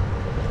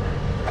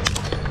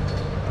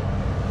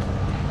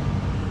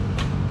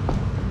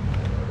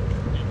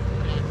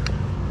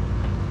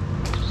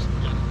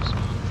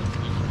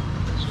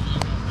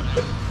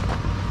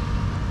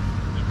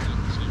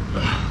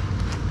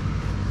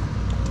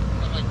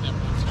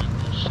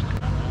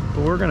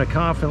 But we're going to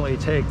confidently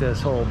take this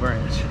whole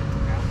branch.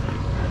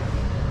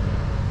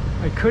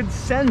 I could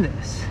send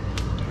this,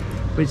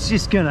 but it's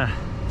just going to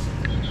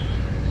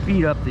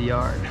beat up the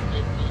yard.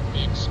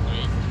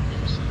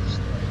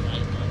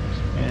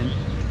 And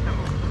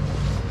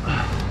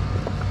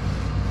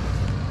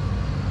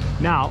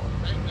now,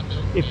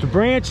 if the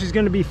branch is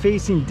going to be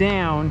facing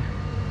down,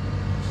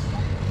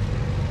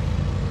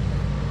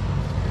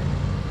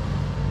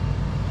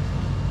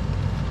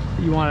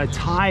 you want to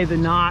tie the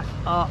knot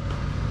up.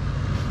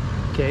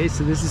 Okay,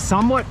 so this is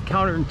somewhat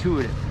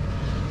counterintuitive.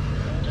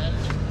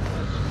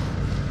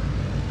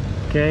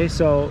 Okay,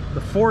 so the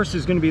force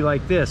is going to be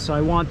like this, so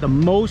I want the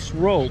most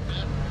rope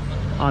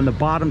on the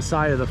bottom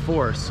side of the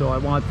force. So I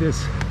want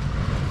this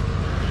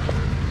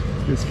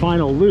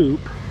final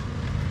loop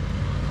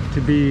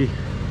to be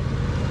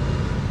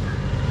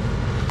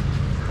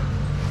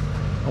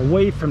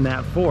away from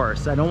that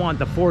force. I don't want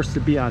the force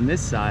to be on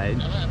this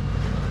side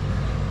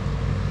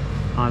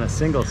on a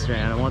single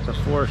strand. I want the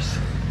force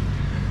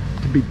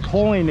to be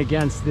pulling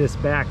against this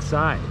back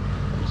side.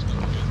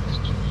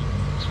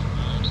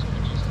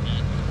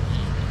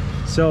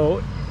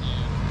 So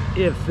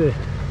if the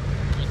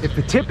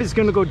tip is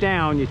going to go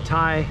down, you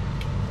tie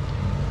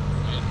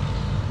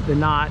the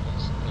knot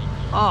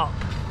up.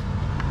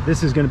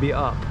 This is going to be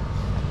up.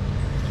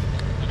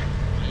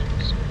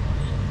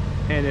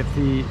 And if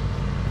the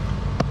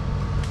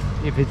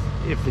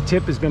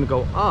tip is going to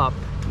go up,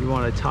 you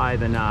want to tie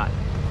the knot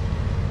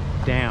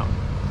down,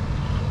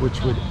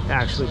 which would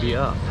actually be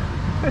up.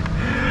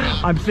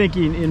 I'm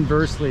thinking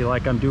inversely,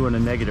 like I'm doing a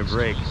negative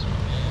rig.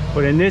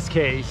 But in this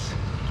case,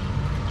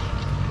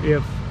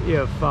 if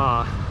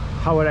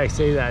how would I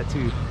say that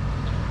too?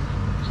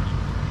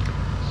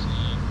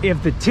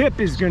 If the tip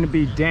is going to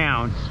be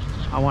down,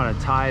 I want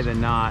to tie the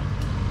knot.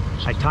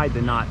 I tied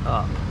the knot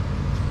up.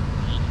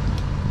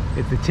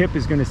 If the tip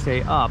is going to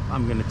stay up,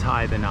 I'm going to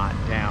tie the knot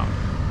down.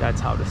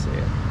 That's how to say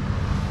it.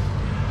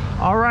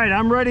 All right,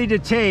 I'm ready to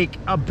take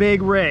a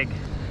big rig.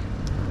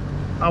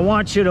 I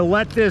want you to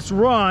let this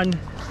run.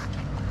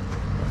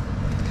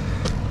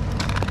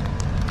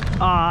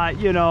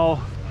 You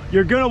know,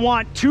 you're going to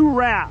want 2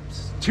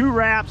 wraps. 2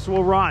 wraps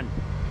will run.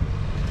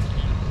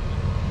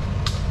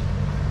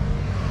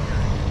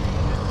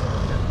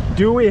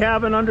 Do we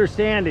have an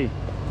understanding?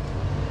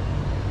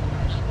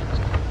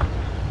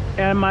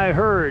 Am I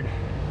heard?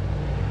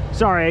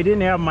 Sorry, I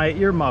didn't have my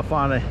earmuff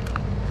on it.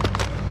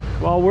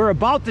 Well, we're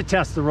about to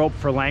test the rope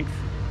for length.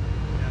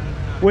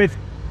 With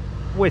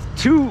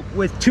two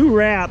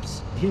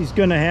wraps, he's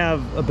gonna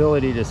have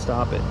ability to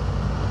stop it.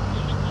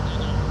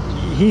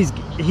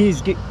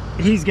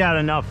 He's got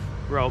enough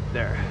rope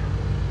there.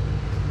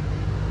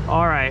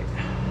 All right.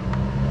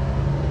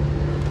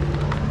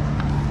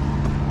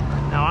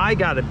 Now I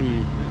gotta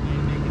be.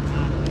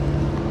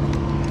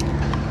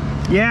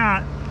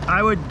 Yeah,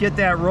 I would get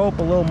that rope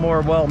a little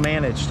more well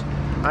managed.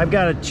 I've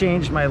got to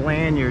change my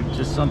lanyard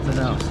to something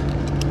else.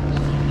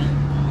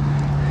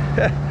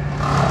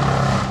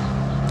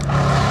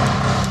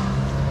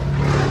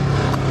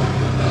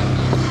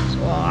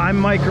 Well,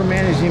 I'm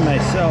micromanaging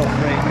myself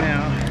right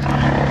now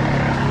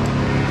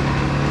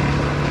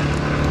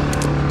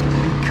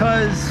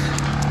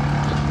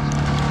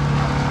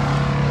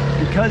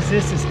because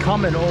this is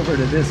coming over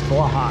to this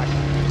block.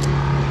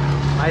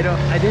 I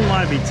didn't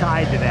want to be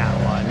tied to that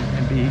one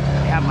and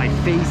have my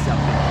face up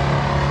in it.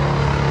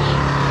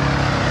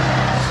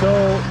 So,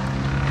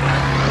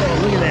 oh,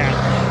 look at that.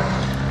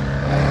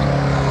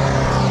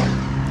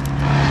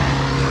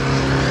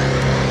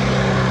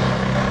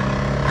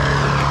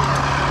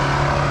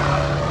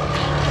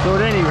 So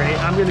at any rate,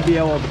 I'm going to be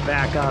able to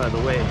back out of the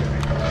way here.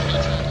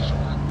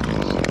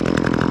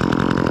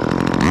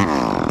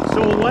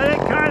 So let it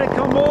kind of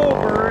come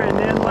over and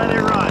then let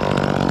it run.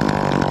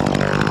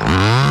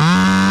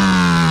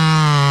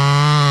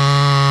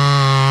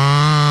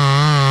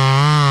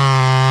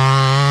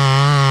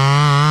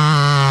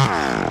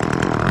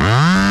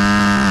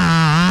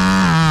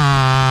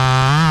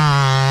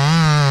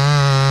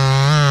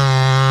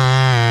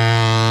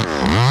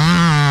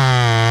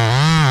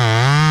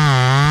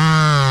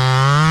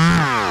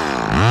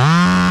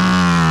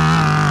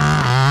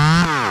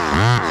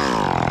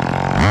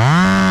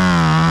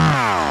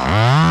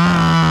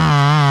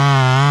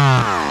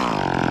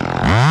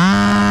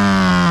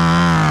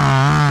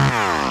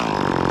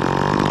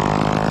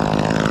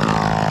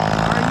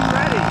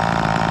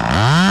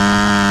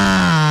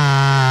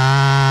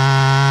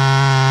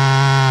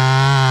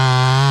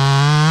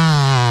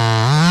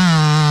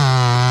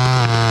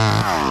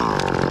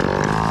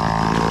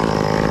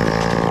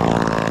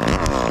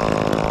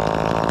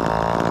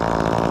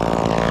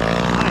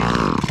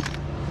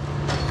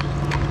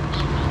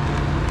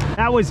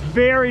 That was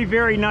very,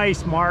 very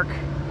nice, Mark.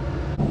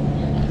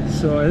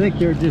 So I think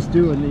they're just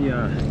doing the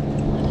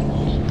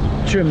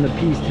trim the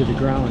piece to the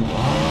ground,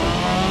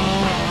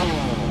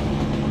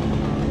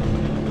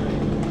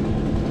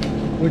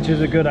 which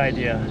is a good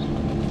idea.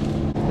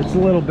 It's a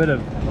little bit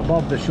of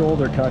above the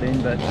shoulder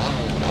cutting, but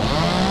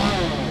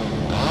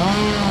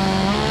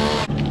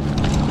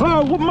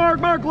oh,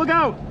 Mark, look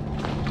out!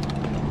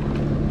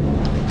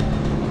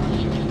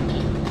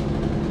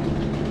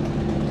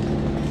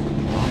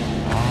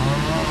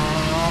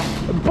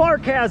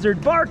 Bark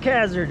hazard, bark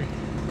hazard.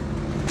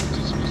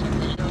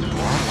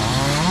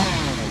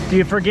 Do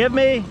you forgive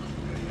me?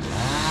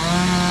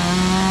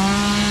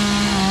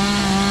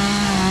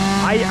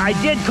 I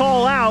did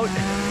call out.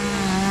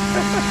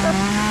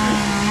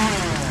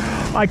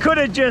 I could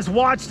have just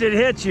watched it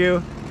hit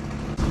you.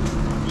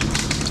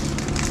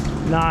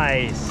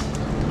 Nice,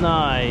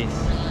 nice.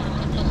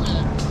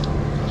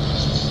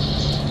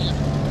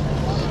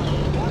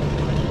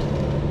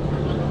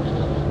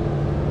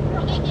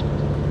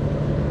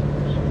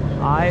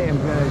 I am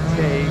going to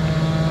take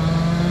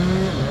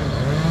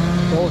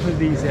both of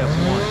these at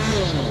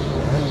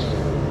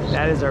once.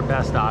 That is our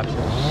best option.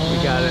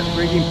 We got a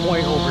rigging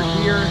point over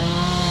here,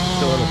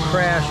 so it'll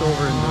crash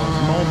over in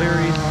those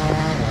mulberries.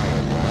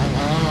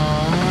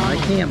 I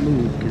can't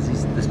move because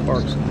this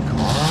bark's going to come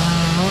off.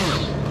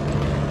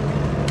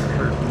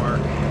 Hurt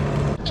Mark.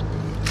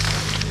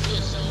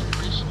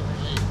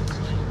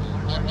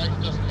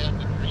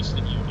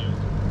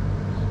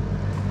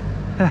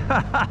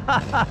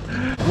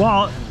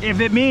 Well,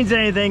 if it means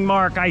anything,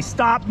 Mark, I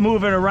stopped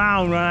moving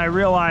around when I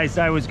realized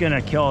I was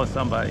gonna kill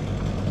somebody.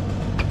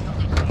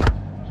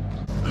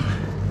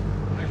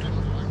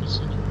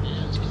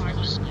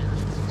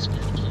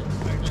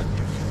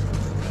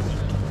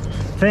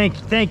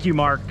 Thank you,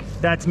 Mark.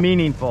 That's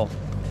meaningful.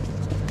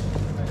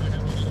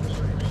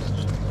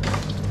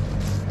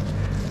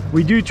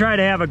 We do try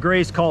to have a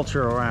grace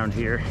culture around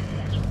here.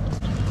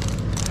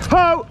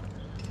 Oh!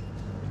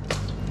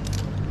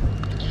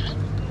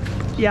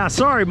 Yeah,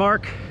 sorry,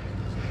 Mark.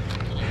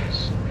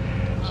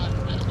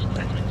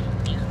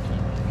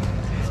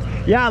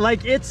 Yeah,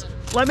 like it's,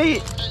 let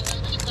me,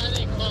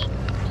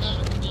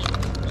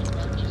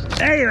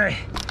 anyway,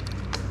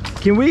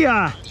 can we,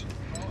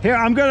 here,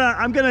 I'm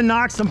gonna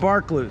knock some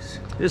bark loose.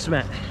 Just a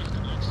minute.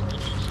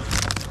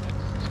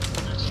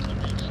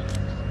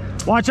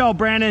 Watch out,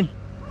 Brandon.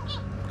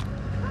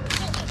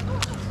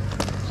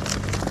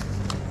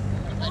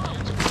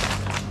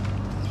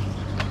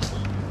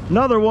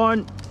 Another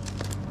one.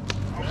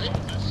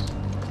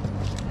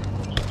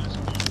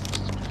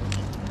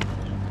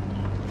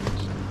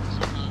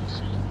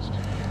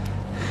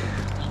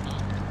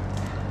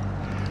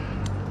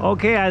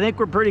 Okay, I think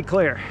we're pretty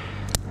clear.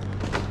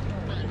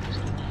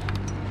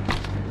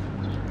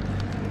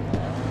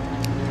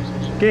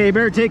 Okay, you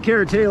better take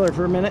care of Taylor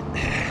for a minute.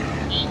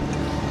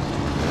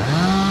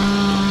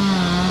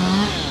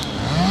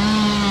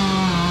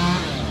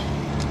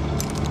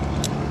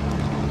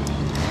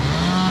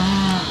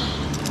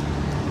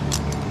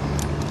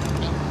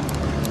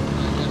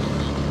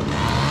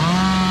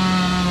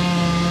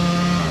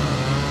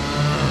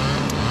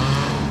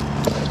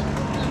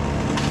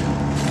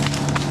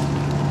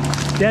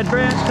 Dead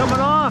branch coming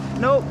off.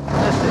 Nope,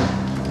 missed it.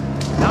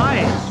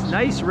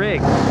 Nice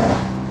rig.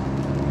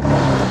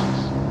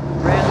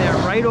 Ran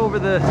that right over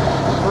the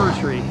fir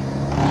tree.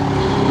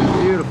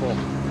 Beautiful.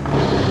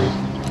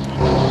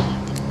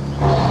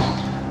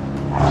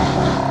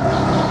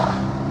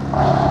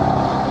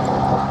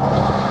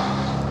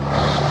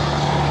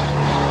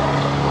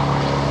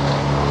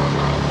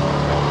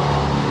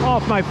 Oh,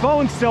 if my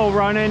phone's still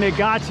running, it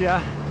got you.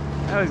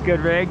 That was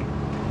good rig.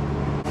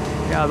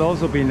 Yeah,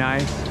 those will be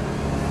nice.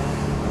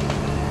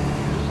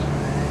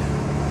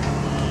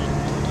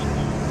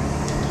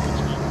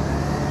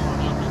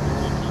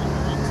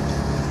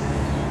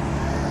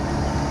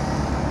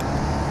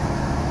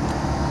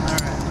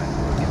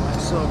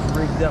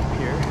 Rigged up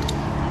here.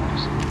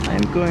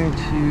 I'm going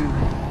to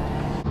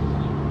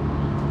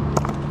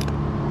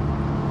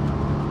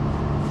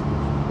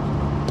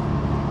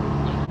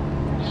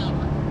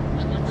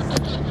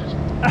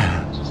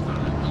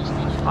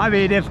I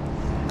mean, if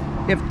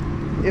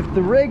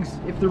the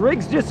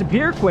rigs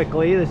disappear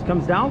quickly, this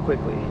comes down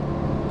quickly.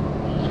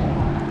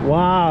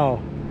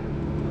 Wow.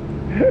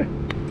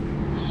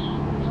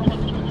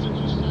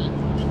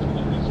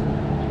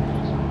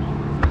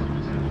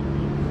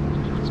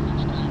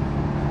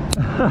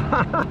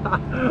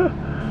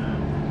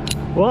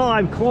 Well,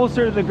 I'm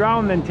closer to the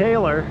ground than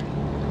Taylor.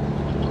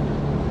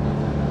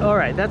 All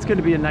right, that's going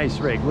to be a nice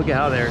rig. Look at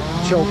how they're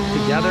choked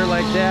together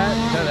like that,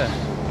 kind of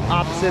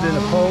opposite and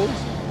opposed.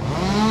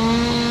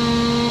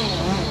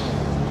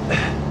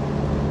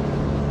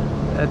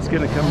 That's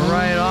going to come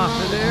right off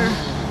of there.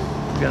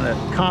 Going to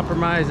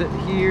compromise it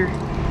here.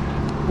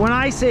 When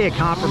I say a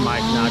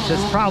compromise notch,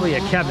 that's probably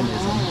a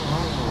Kevinism.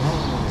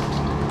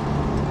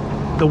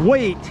 The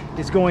weight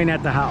is going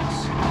at the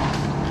house.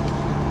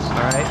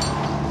 All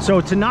right,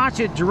 so to notch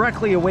it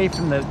directly away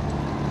from the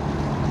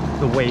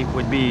weight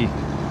would be,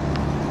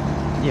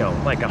 you know,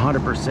 like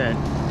 100%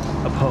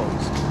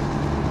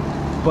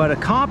 opposed. But a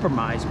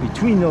compromise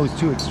between those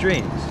two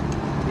extremes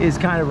is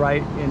kind of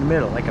right in the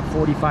middle, like a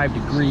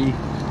 45-degree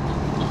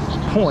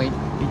point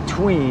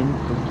between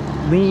the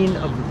lean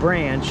of the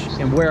branch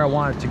and where I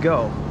want it to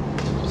go.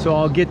 So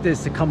I'll get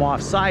this to come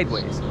off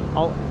sideways.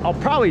 I'll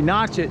probably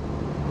notch it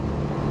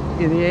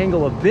in the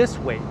angle of this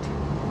weight,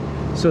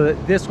 so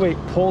that this weight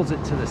pulls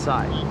it to the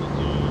side,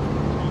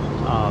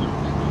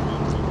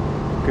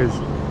 because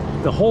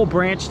the whole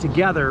branch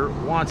together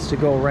wants to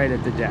go right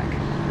at the deck.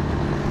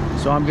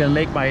 So I'm going to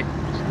make my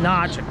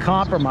notch a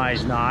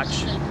compromise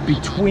notch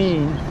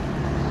between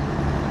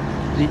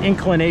the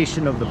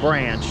inclination of the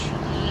branch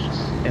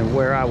and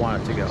where I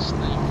want it to go.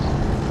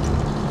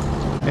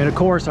 And of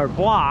course our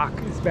block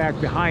is back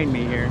behind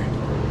me here,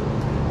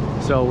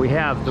 so we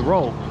have the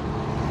rope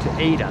to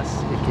aid us.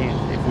 It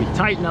can't, if we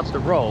tighten up the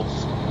rope,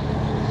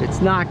 it's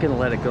not going to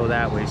let it go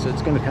that way, so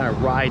it's going to kind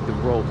of ride the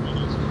rope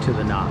to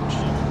the notch.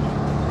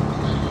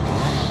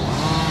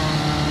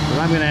 But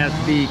I'm going to have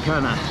to be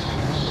kind of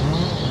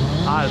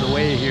out of the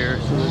way here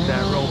so that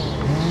that rope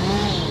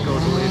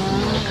goes away from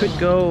me. I could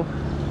go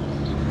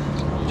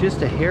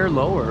just a hair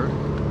lower.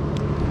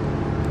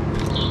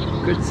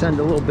 Could send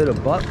a little bit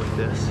of butt with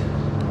this,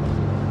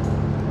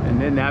 and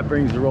then that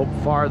brings the rope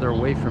farther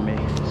away from me.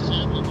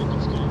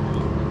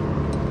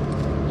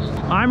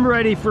 I'm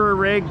ready for a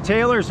rig.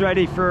 Taylor's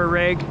ready for a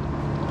rig.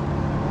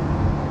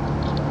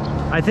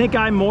 I think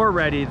I'm more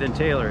ready than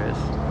Taylor is.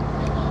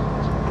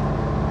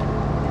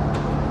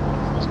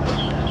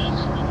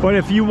 But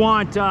if you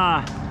want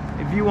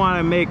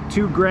to make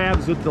 2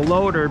 grabs with the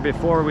loader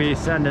before we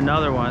send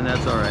another one,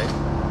 that's all right.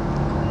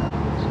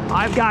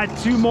 I've got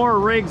 2 more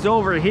rigs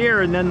over here,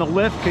 and then the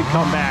lift could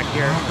come back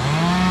here.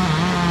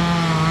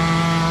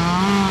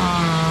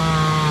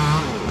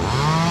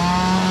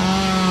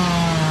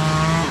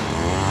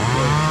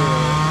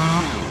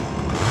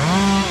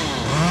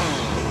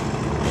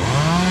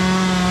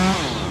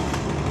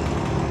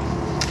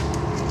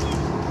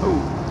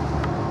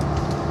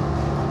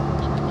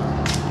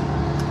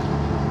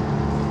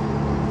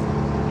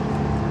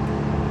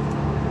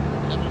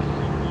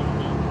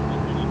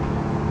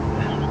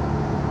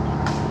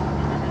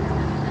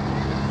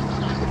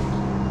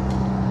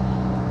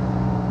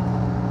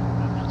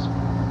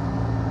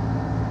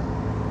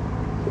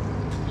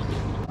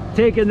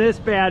 taking this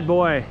bad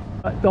boy,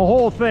 the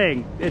whole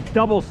thing. It's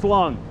double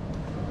slung.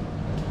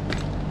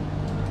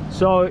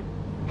 So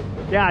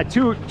yeah,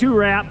 two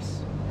wraps.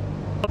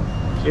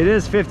 It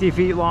is 50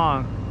 feet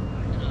long.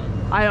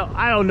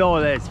 I don't know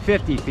that it's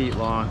 50 feet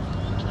long.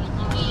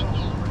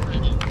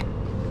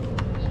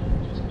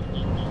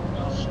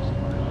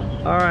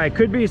 All right,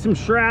 could be some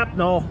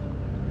shrapnel.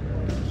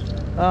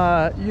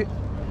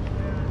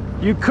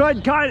 You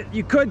could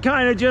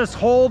kind of just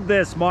hold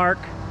this, Mark.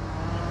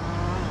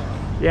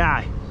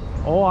 Yeah.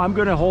 Oh, I'm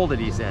gonna hold it,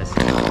 he says.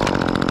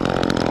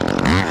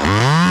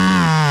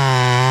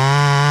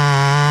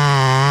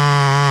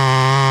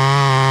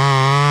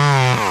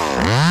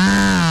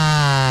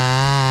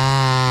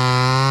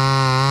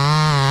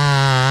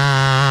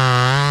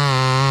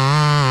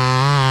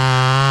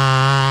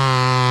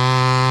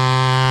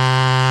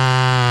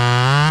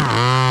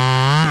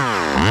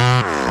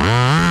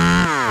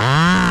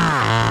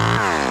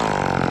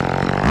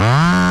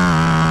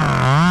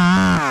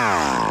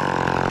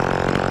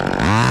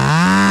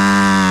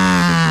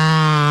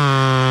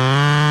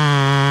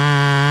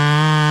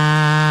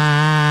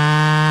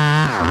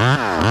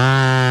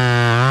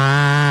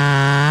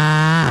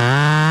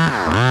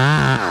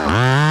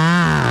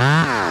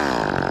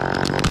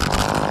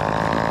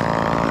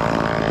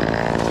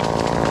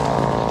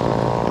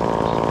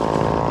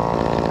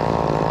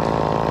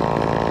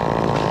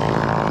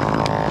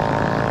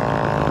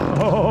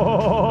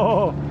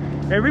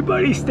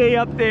 Everybody stay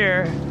up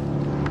there.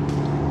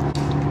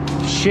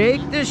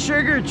 Shake the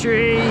sugar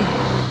tree. A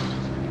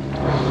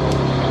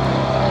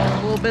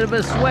little bit of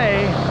a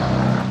sway.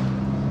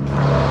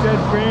 Dead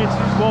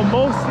branches, well,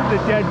 most of the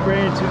dead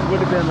branches would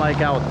have been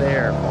like out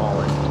there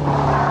falling.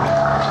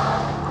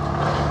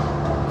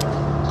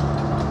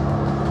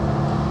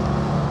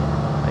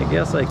 I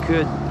guess I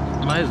could,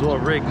 might as well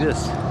rig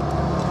this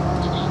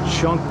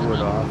chunk wood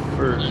off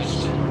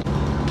first.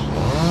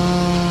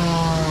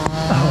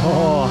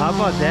 Oh, how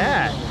about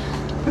that?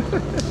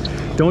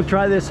 Don't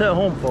try this at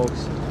home,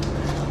 folks.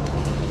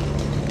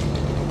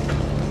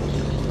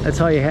 That's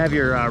how you have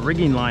your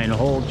rigging line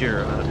hold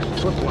your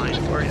flip line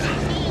for you.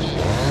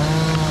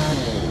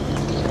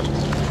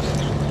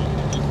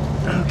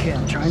 Okay,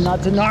 I'm trying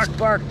not to knock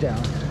bark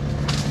down.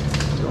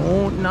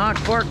 Don't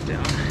knock bark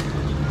down.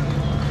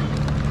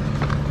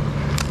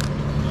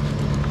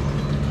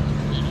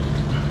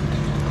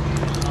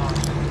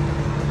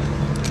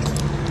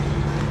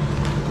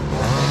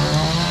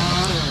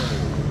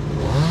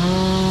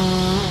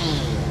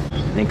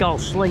 I think I'll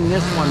sling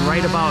this one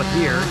right about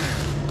here,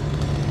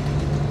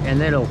 and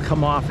then it'll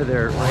come off of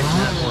there right in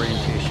that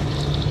orientation.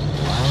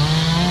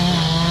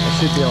 I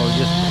should be able to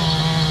just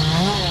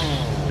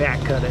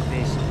back cut it,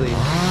 basically,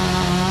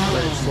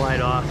 let it slide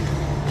off.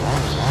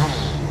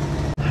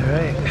 All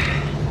right,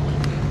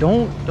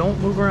 don't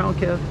move around,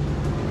 Kev.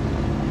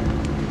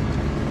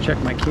 Check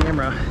my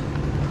camera.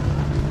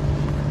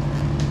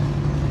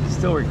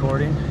 Still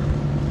recording.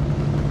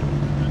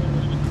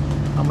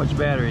 How much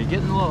battery?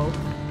 Getting low.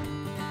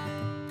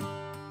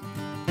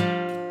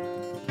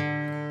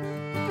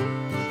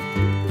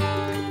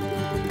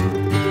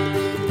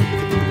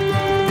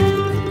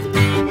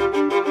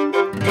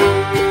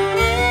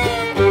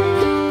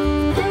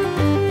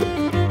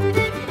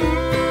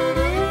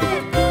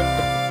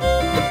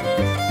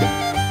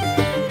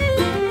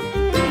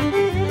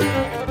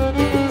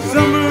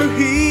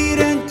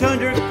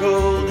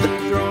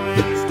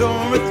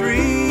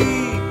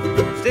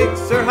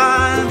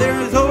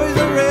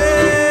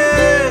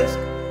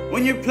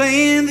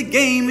 Playing the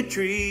game of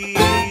trees.